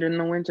 they're made in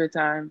the winter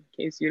time.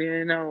 In case you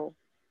didn't know.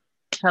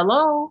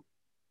 Hello.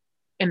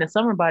 And the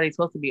summer body is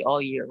supposed to be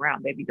all year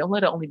round, baby. Don't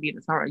let it only be in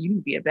the summer. You can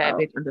be a bad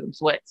bitch under them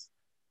sweats.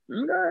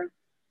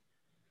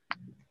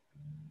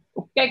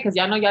 Okay, because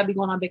y'all know y'all be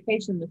going on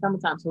vacation in the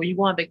summertime. So when you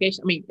go on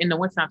vacation, in the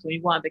wintertime, so when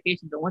you go on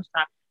vacation in the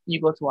wintertime and you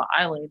go to an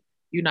island,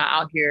 you're not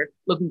out here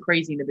looking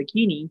crazy in a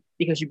bikini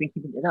because you've been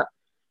keeping it up.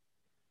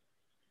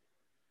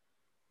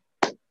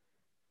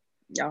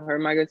 Y'all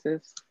heard my good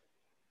sis?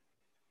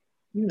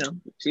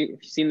 If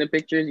you've seen the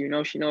pictures,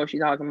 she knows what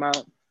she's talking about.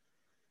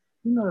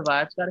 You know the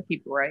vibes. Gotta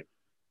keep it right.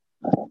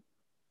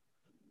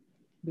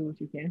 Do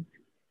what you can.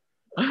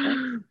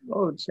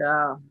 Oh,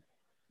 child.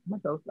 My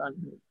throat's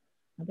starting to hurt.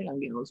 I think I'm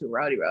getting a little too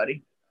rowdy.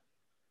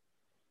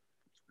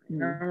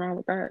 Nothing wrong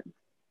with that.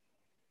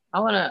 I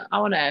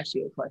wanna ask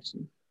you a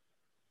question.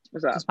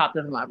 What's up? Just popped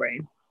up in my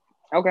brain.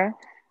 Okay.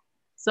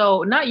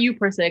 So not you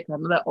per se, because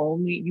I know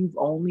you've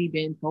only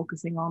been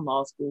focusing on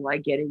law school. I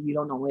get it. You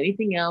don't know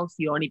anything else.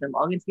 You don't even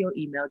log into your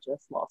email,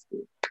 just law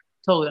school.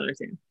 Totally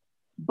understand.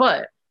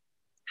 But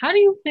how do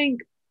you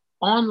think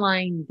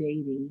online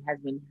dating has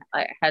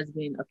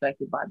been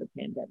affected by the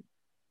pandemic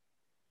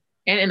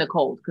and in the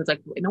cold? Because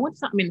like in the winter,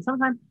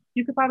 sometimes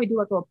you could probably do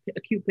like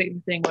a cute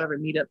picnic thing, whatever,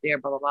 meet up there,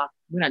 blah blah blah.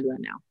 We're not doing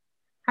that now.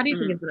 How do you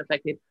think it's been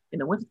affected in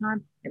the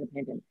wintertime and the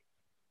pandemic?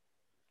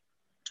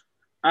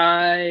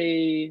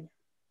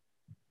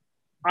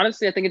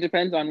 Honestly, I think it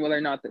depends on whether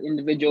or not the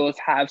individuals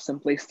have some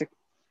place to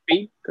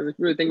be. Because if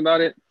you really think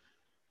about it,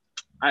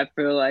 I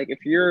feel like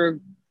if you're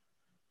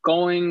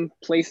going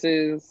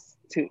places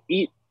to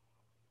eat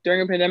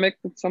during a pandemic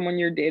with someone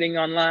you're dating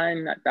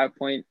online, at that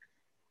point,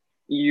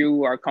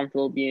 you are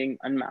comfortable being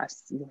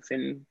unmasked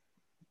within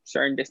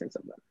certain distance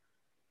of them.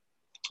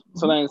 Mm-hmm.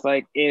 So then it's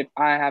like, if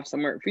I have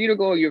somewhere for you to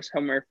go, you have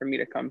somewhere for me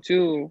to come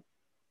to,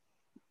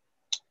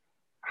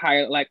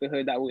 higher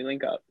likelihood that we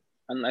link up,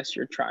 unless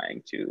you're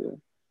trying to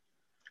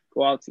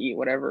go out to eat,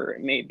 whatever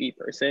it may be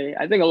per se.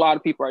 I think a lot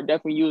of people are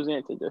definitely using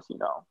it to just,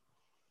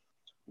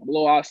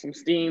 blow off some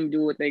steam,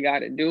 do what they got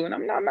to do. And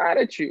I'm not mad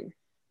at you.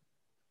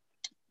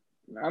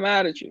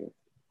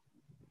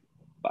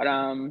 But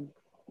I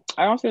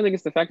don't feel like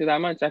it's affected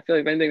that much. I feel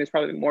like if anything, there's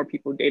probably more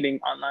people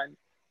dating online.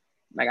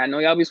 Like, I know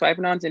y'all be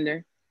swiping on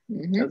Tinder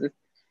because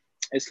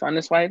it's fun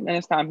to swipe and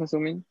it's time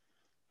consuming.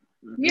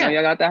 Yeah,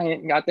 y'all got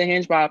the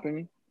hinge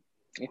popping.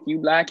 If you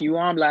black, you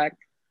on black.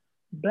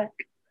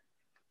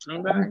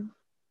 Okay.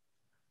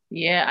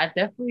 Yeah, I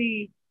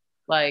definitely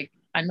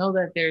I know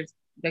that there's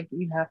like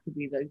you have to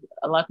be like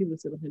a lot of people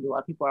still listen to a lot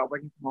of people are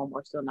working from home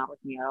or still not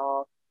working at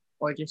all,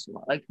 or just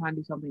like trying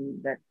to do something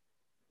that,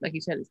 like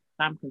you said, is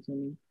time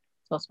consuming.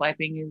 So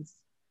swiping is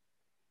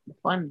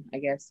fun, I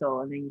guess. So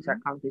and then you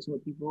start conversation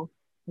with people,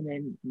 and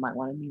then you might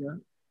want to meet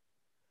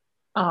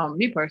up.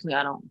 Me personally,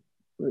 I don't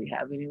really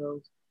have any of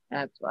those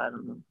apps, so I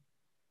don't know.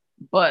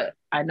 But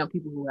I know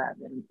people who have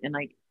them, and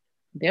like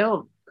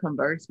they'll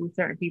converse with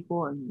certain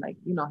people and like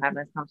have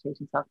nice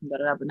conversations, talking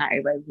about it, but not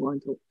everybody's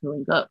willing to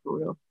link up for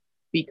real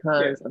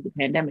because of the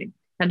pandemic.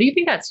 Now, do you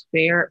think that's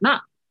fair?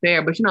 Not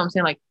fair, but you know what I'm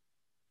saying? Like,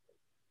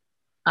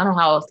 I don't know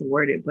how else to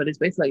word it, but it's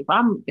basically if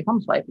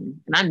I'm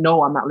swiping and I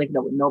know I'm not linking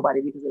up with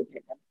nobody because of the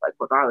pandemic, like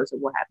regardless of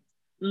what happens.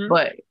 Mm-hmm.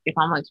 But if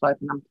I'm like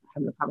swiping, I'm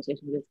having a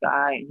conversation with this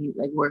guy and he's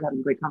like we're having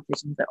a great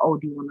conversation. He's like, oh,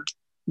 do you want to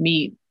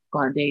meet, go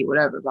on a date,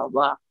 whatever, blah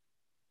blah.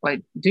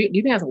 Like, do you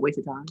think that's a waste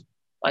of time?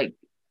 Like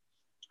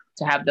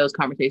to have those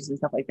conversations and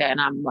stuff like that.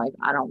 And I'm like,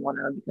 I don't want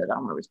to because I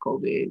don't know if it's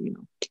COVID,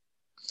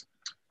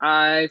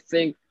 I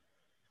think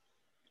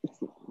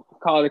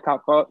call it a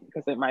cop out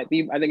because it might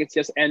be. I think it's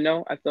yes and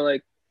no. I feel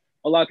like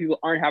a lot of people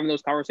aren't having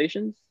those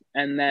conversations.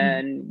 And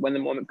then when the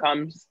moment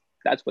comes,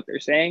 that's what they're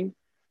saying.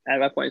 And at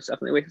that point, it's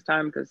definitely a waste of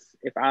time because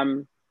if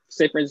I'm,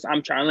 say for instance,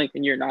 I'm trying to link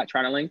and you're not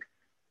trying to link,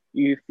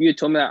 if you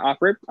told me that off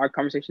rip, our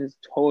conversation is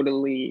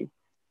totally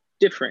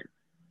different.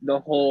 The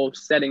whole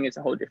setting is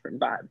a whole different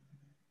vibe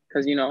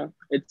because,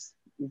 it's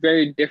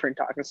very different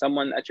talking to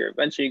someone that you're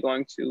eventually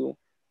going to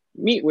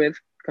meet with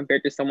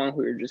compared to someone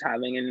who you're just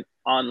having an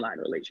online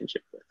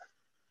relationship with.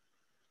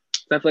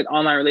 So I feel like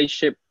online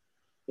relationship,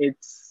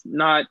 it's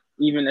not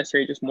even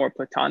necessarily just more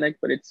platonic,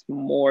 but it's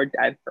more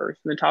diverse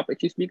in the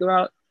topics you speak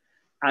about.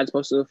 As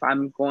opposed to if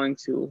I'm going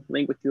to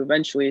link with you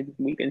eventually,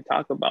 we can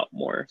talk about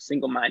more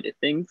single-minded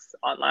things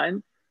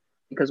online.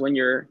 Because when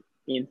you're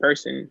in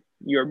person,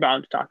 you're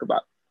bound to talk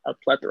about a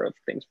plethora of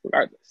things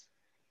regardless.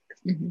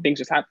 Things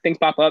just happen, things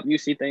pop up, you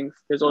see things.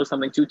 There's always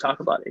something to talk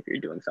about if you're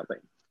doing something.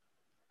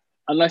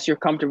 Unless you're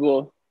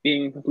comfortable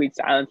being in complete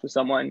silence with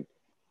someone.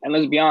 And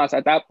let's be honest,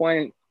 at that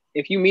point,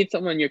 if you meet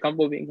someone you're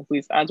comfortable being in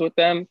complete silence with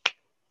them,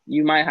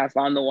 you might have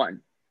found the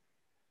one.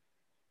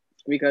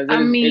 Because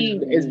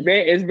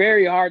it's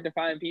very hard to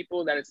find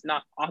people that it's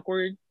not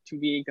awkward to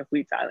be in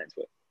complete silence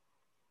with.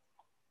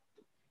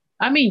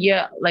 I mean,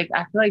 yeah, like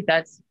I feel like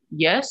that's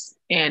yes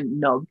and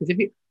no. Because if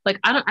you like,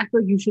 I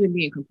feel like you shouldn't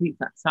be in complete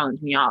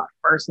silence when y'all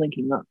first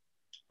linking up.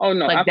 Oh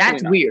no, like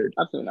that's not. Weird.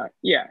 Absolutely not.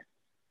 Yeah.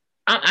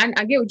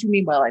 I get what you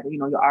mean by like, you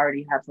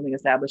already have something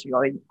established, you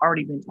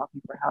already been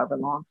talking for however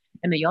long,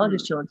 and then y'all are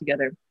just chilling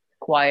together,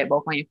 quiet,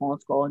 both on your phone,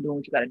 scrolling, doing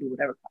what you gotta do,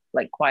 whatever,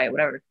 like quiet,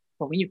 whatever.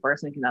 But when you're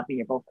first linking up and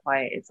you're both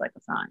quiet, it's like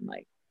a sign,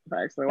 like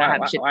actually, why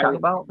shit to talk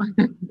about.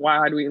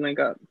 Why do we link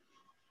up?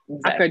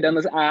 Exactly. I could have done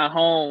this at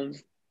home.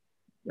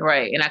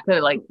 Right. And I could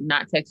have like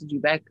not texted you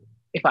back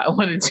if I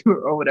wanted to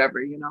or whatever,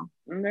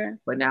 Okay.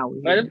 But now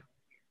we're here.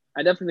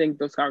 I definitely think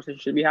those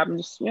conversations should be happening.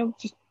 Just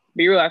just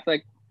be real. I feel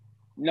like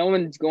no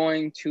one's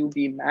going to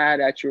be mad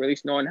at you, or at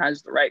least no one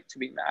has the right to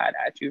be mad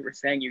at you for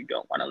saying you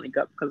don't want to link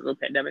up because of the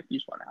pandemic. You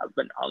just want to have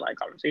an online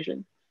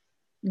conversation.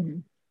 Mm-hmm.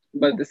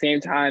 But at the same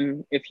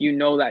time, if you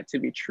know that to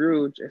be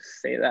true,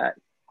 just say that,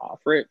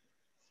 offer it.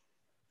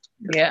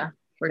 Yeah.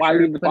 Why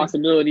leave the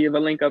possibility of a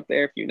link up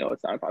there if you know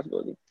it's not a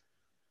possibility?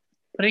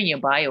 Put in your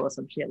bio or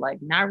some shit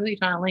like not really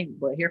trying to link,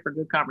 but here for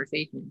good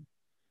conversation.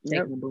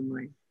 Taking a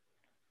boomerang.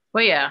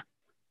 But yeah,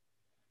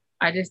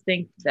 I just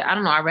think that I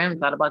don't know. I randomly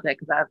thought about that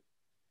because I've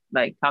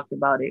like talked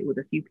about it with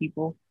a few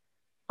people,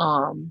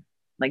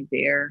 like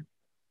their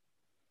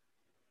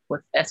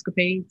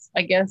escapades,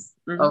 I guess,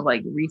 of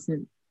like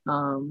recent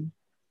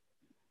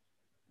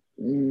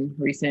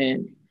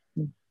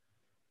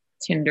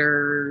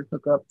Tinder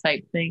hookup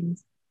type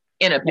things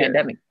in a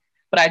pandemic.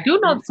 But I do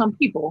know some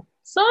people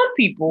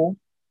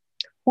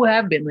who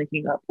have been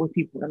linking up with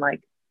people and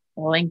like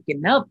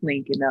linking up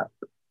in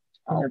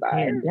a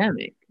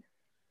pandemic.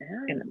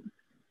 In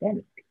a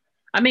pandemic.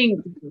 I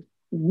mean,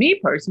 me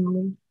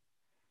personally,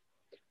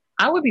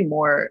 I would be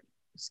more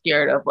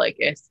scared of like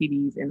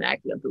STDs and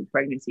accidental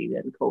pregnancy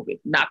than COVID.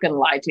 Not gonna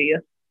lie to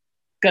you.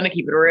 Gonna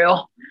keep it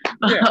real.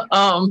 Yeah.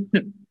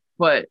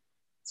 But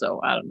so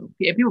I don't know.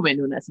 Yeah, people have been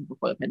doing that since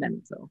before the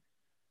pandemic. So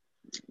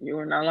you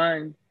were not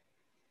lying.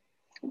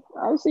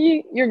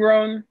 Obviously, you're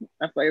grown.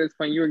 I feel like at this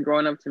point you were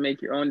growing up to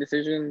make your own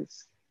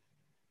decisions.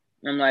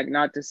 I'm like,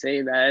 not to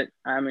say that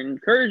I'm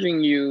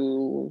encouraging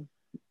you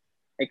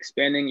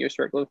expanding your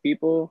circle of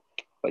people,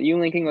 but you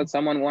linking with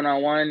someone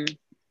one-on-one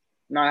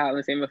not having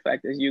the same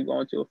effect as you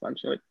going to a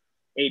function with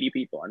 80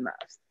 people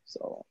unmasked.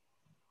 So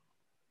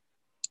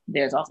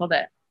there's also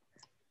that.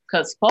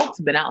 Because folks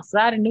have been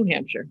outside in New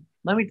Hampshire.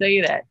 Let me tell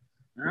you that.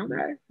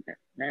 Okay.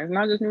 And it's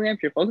not just New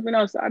Hampshire. Folks have been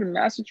outside in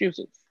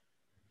Massachusetts.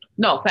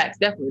 No, facts,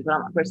 definitely. But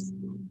I'm like,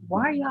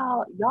 why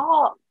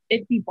y'all,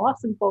 it be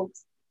Boston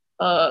folks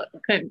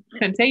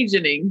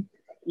contagioning.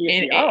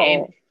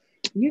 And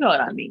you know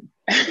what I mean.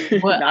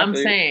 But I'm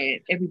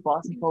saying every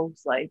Boston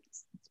folks like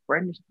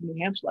spreading to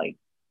New Hampshire. Like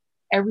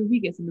every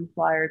week it's a new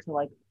flyer to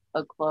like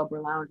a club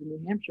or lounge in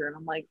New Hampshire. And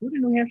I'm like, what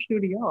did New Hampshire do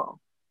to y'all?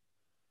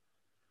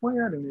 Way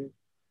out of here.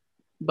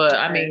 But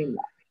I mean,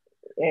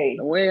 hey,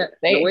 the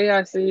way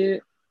I see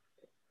it,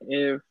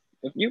 if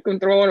you can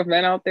throw an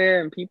event out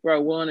there and people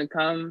are willing to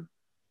come,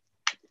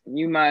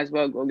 you might as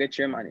well go get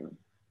your money.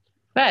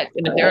 Fact,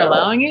 and if they're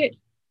allowing it,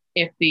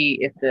 if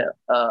the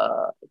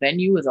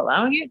venue is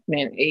allowing it,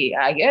 man, hey,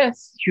 I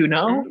guess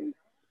Mm-hmm.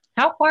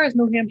 How far is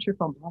New Hampshire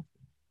from Boston?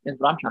 Is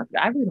what I'm trying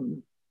to. I really don't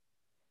know.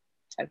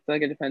 I feel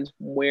like it depends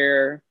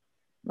where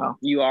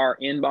you are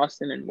in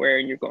Boston and where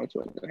you're going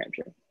to in New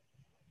Hampshire.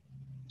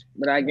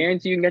 But I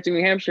guarantee you can get to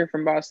New Hampshire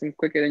from Boston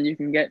quicker than you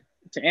can get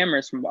to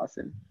Amherst from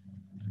Boston.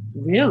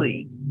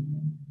 Really?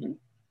 Mm-hmm.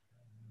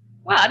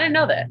 Wow, I didn't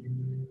know that.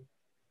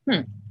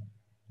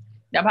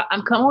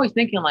 I'm always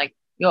thinking like,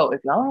 yo,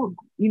 if y'all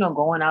are,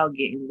 going out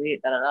getting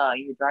lit,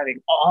 you're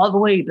driving all the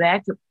way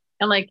back to,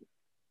 and like,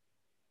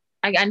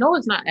 I know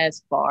it's not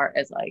as far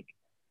as like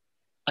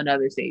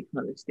another state.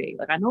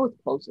 Like I know it's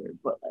closer,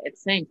 but at the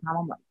same time,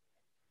 I'm like,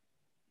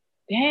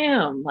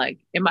 damn, like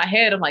in my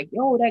head, I'm like,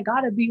 yo, that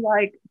gotta be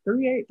like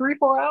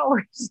 4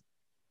 hours.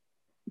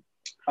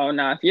 Oh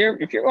no, if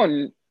you're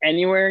going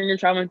anywhere and you're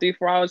traveling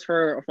 3-4 hours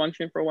for a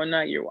function for one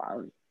night, you're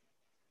wild.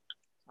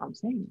 I'm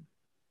saying.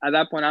 At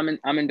that point,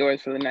 I'm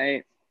indoors for the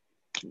night.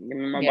 Give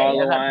me my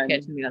bottle of wine.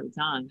 Catching me another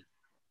time.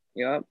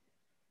 Yep.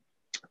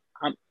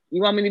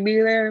 You want me to be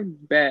there?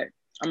 Bet.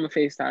 I'm gonna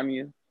FaceTime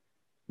you.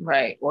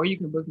 Right, or you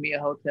can book me a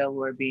hotel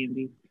or a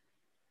B&B.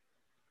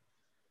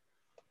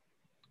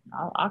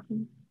 I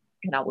can,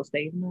 and I will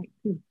stay the night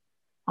too,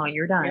 on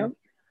your dime.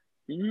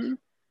 Yep. Mm-hmm.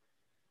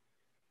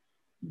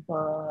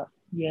 But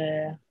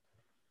yeah,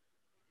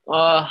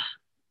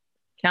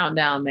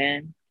 countdown,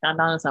 man.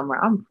 Countdown to summer.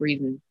 I'm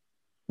freezing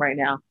right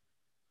now.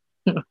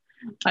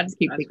 I just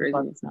keep thinking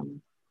about the summer.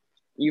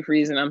 You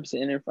freezing? I'm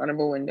sitting in front of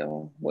a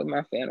window with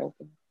my fan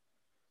open.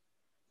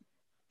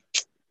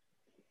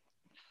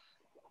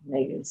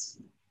 Niggas.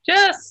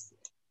 Just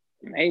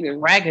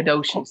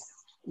braggadocious.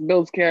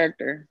 Builds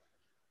character.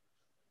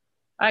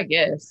 I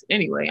guess.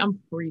 Anyway, I'm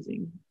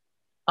freezing.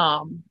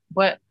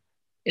 But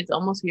it's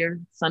almost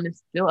here. Sun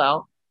is still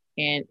out,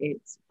 and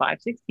it's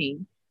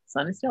 5:16.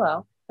 Sun is still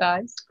out,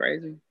 guys.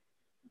 Crazy.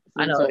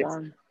 I know.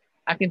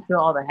 I can feel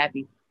all the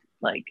happy,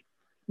 like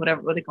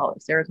whatever what they call it,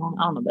 serotonin.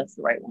 I don't know if that's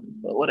the right one,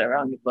 but whatever. I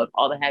don't give a fuck.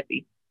 All the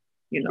happy,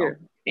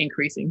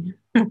 increasing.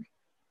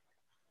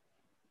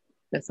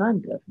 The sun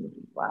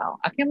definitely. Wow.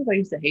 I can't believe I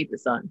used to hate the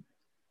sun.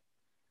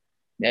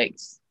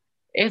 Yikes.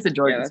 It's a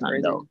Georgia sun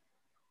crazy. Though.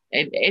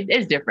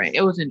 It's different.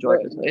 It was in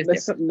Georgia.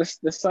 So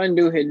the sun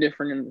do hit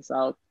different in the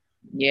South.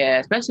 Yeah,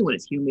 especially when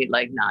it's humid.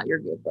 Like, nah, you're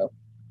good, bro.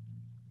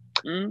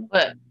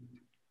 But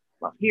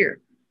up here,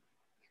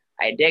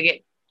 I dig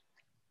it.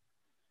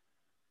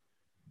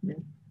 Yeah.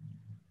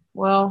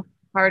 Well,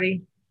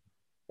 Hardy,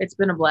 it's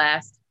been a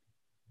blast.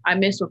 I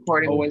miss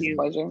recording Always with you.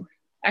 Always a pleasure.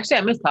 Actually,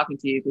 I miss talking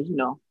to you because,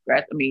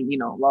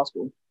 law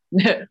school.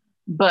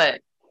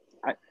 But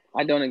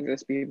I don't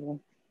exist,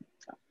 people.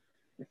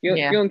 If you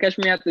don't catch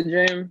me at the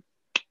gym,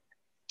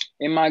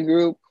 in my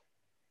group,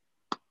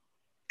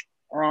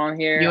 or on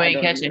here, you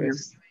ain't catching him.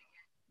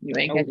 You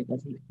ain't catching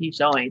because he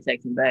sure ain't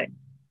texting back.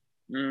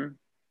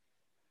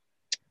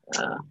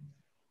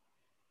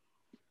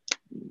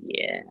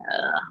 Yeah.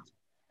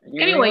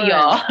 Anyway,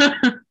 y'all.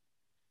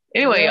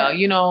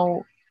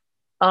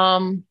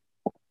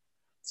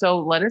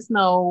 So let us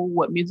know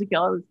what music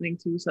y'all are listening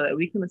to so that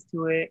we can listen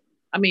to it.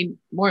 I mean,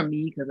 more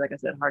me, because like I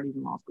said, Hardy's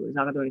in law school. He's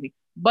not going to do anything.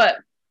 But,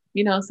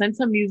 send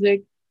some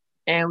music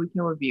and we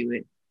can review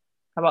it.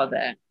 How about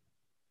that?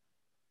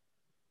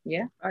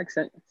 Yeah?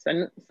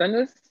 Send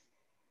us.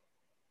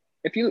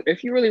 If you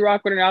really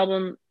rock with an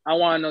album, I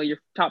want to know your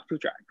top 2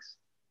 tracks.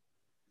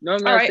 No, all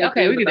right,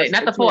 okay, we can do that.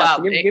 Not the full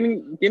album.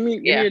 Give me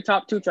your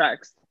top 2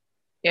 tracks.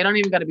 It don't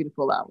even got to be the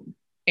full album.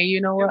 And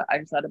you know what? I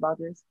just thought about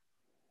this.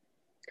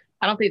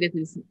 I don't think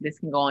this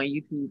can go on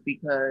YouTube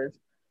because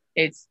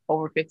it's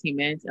over 15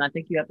 minutes, and I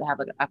think you have to have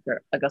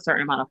after a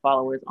certain amount of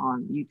followers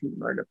on YouTube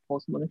in order to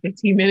post more than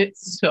 15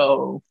 minutes.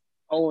 So,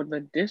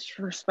 the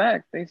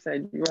disrespect! They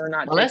said you are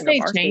not. Unless they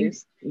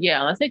changed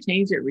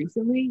it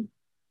recently,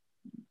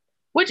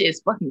 which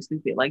is fucking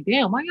stupid. Like,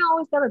 damn, why y'all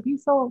always gotta be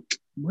so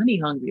money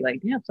hungry? Like,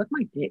 damn, suck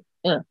my dick.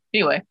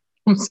 Anyway,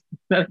 I'm so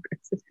mad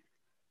aggressive.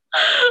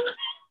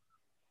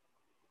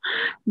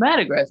 Mad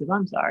aggressive.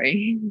 I'm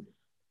sorry.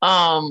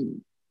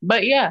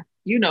 But yeah,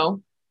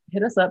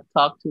 hit us up,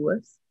 talk to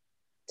us.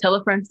 Tell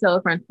a friend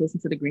to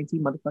listen to the Green Tea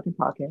motherfucking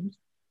podcast.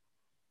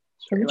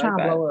 We're trying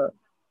to blow up.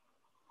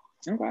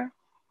 Okay.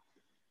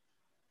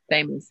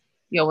 Famous.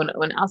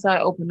 When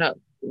outside open up,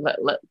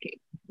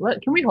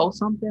 can we host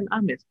something? I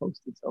miss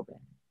hosting so bad.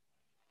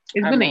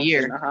 It's been a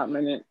year. In a hot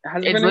minute.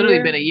 It's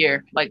literally been a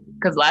year. Like,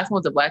 because last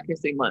one's a Black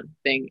History Month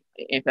thing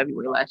in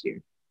February last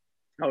year.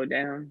 Oh,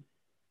 damn.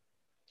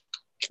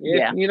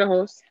 Yeah. If you need a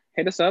host,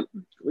 hit us up.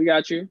 We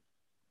got you.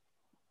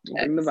 You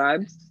bring the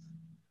vibes.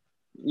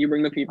 You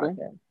bring the people.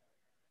 Okay.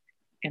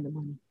 And the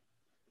money.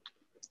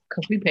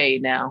 Because we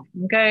paid now.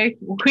 Okay?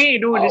 We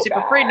ain't doing this shit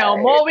for free no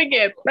more. We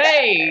get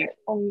paid.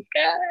 Okay.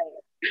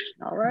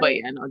 All right. But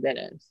yeah, no, dead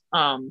ass.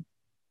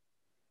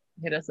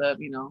 Hit us up,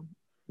 we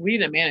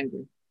need a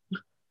manager.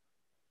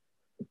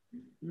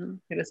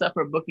 Hit us up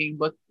for booking,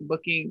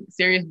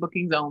 serious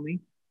bookings only.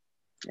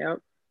 Yep.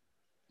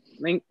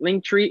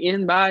 Link tree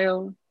in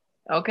bio.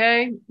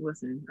 Okay,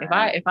 listen.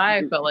 If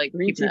I felt like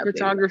green tea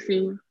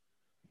photography.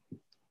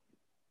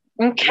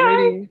 Okay.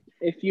 Ready.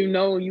 If you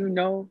know, you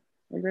know.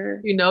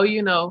 Okay. You know,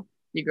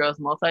 your girl's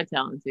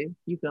multi-talented.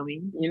 You feel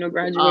me?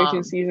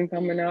 Graduation season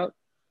coming up.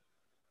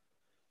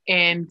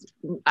 And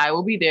I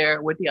will be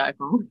there with the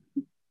iPhone.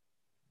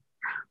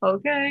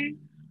 Okay.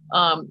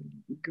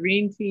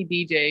 Green tea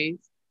DJs,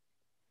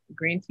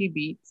 green tea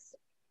beats.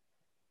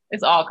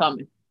 It's all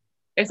coming.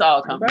 It's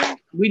all coming. Okay.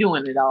 We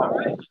doing it all.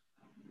 Right.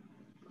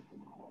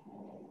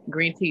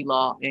 Green tea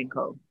law and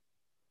code.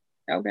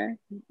 Okay.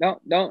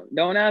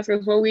 Don't ask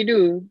us what we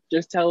do.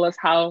 Just tell us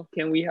how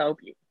can we help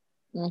you.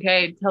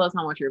 Okay. Tell us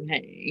how much you're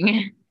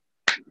paying.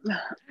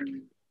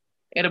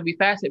 It'll be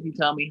faster if you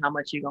tell me how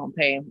much you're gonna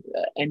pay,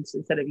 and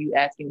instead of you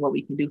asking what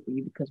we can do for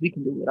you, because we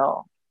can do it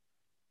all.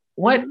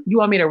 What, you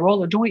want me to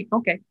roll a joint?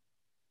 Okay.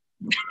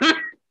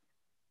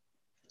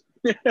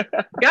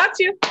 Got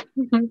you.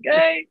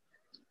 Okay.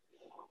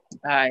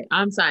 All right,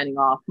 I'm signing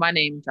off. My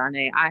name is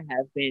Janae. I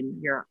have been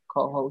your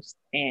co-host,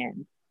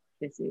 and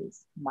this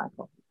is my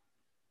co-host.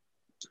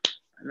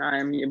 And I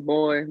am your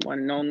boy, one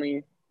and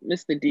only,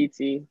 Mr.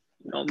 DT.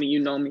 You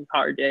know me,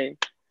 Hard Day,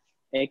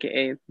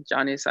 aka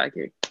Johnny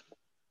Psychic.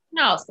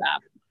 No,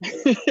 stop.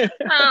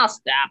 I'll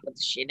stop with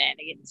the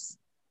shenanigans.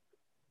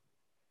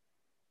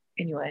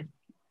 Anyway.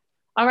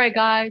 All right,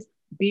 guys.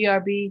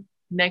 BRB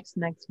next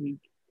week.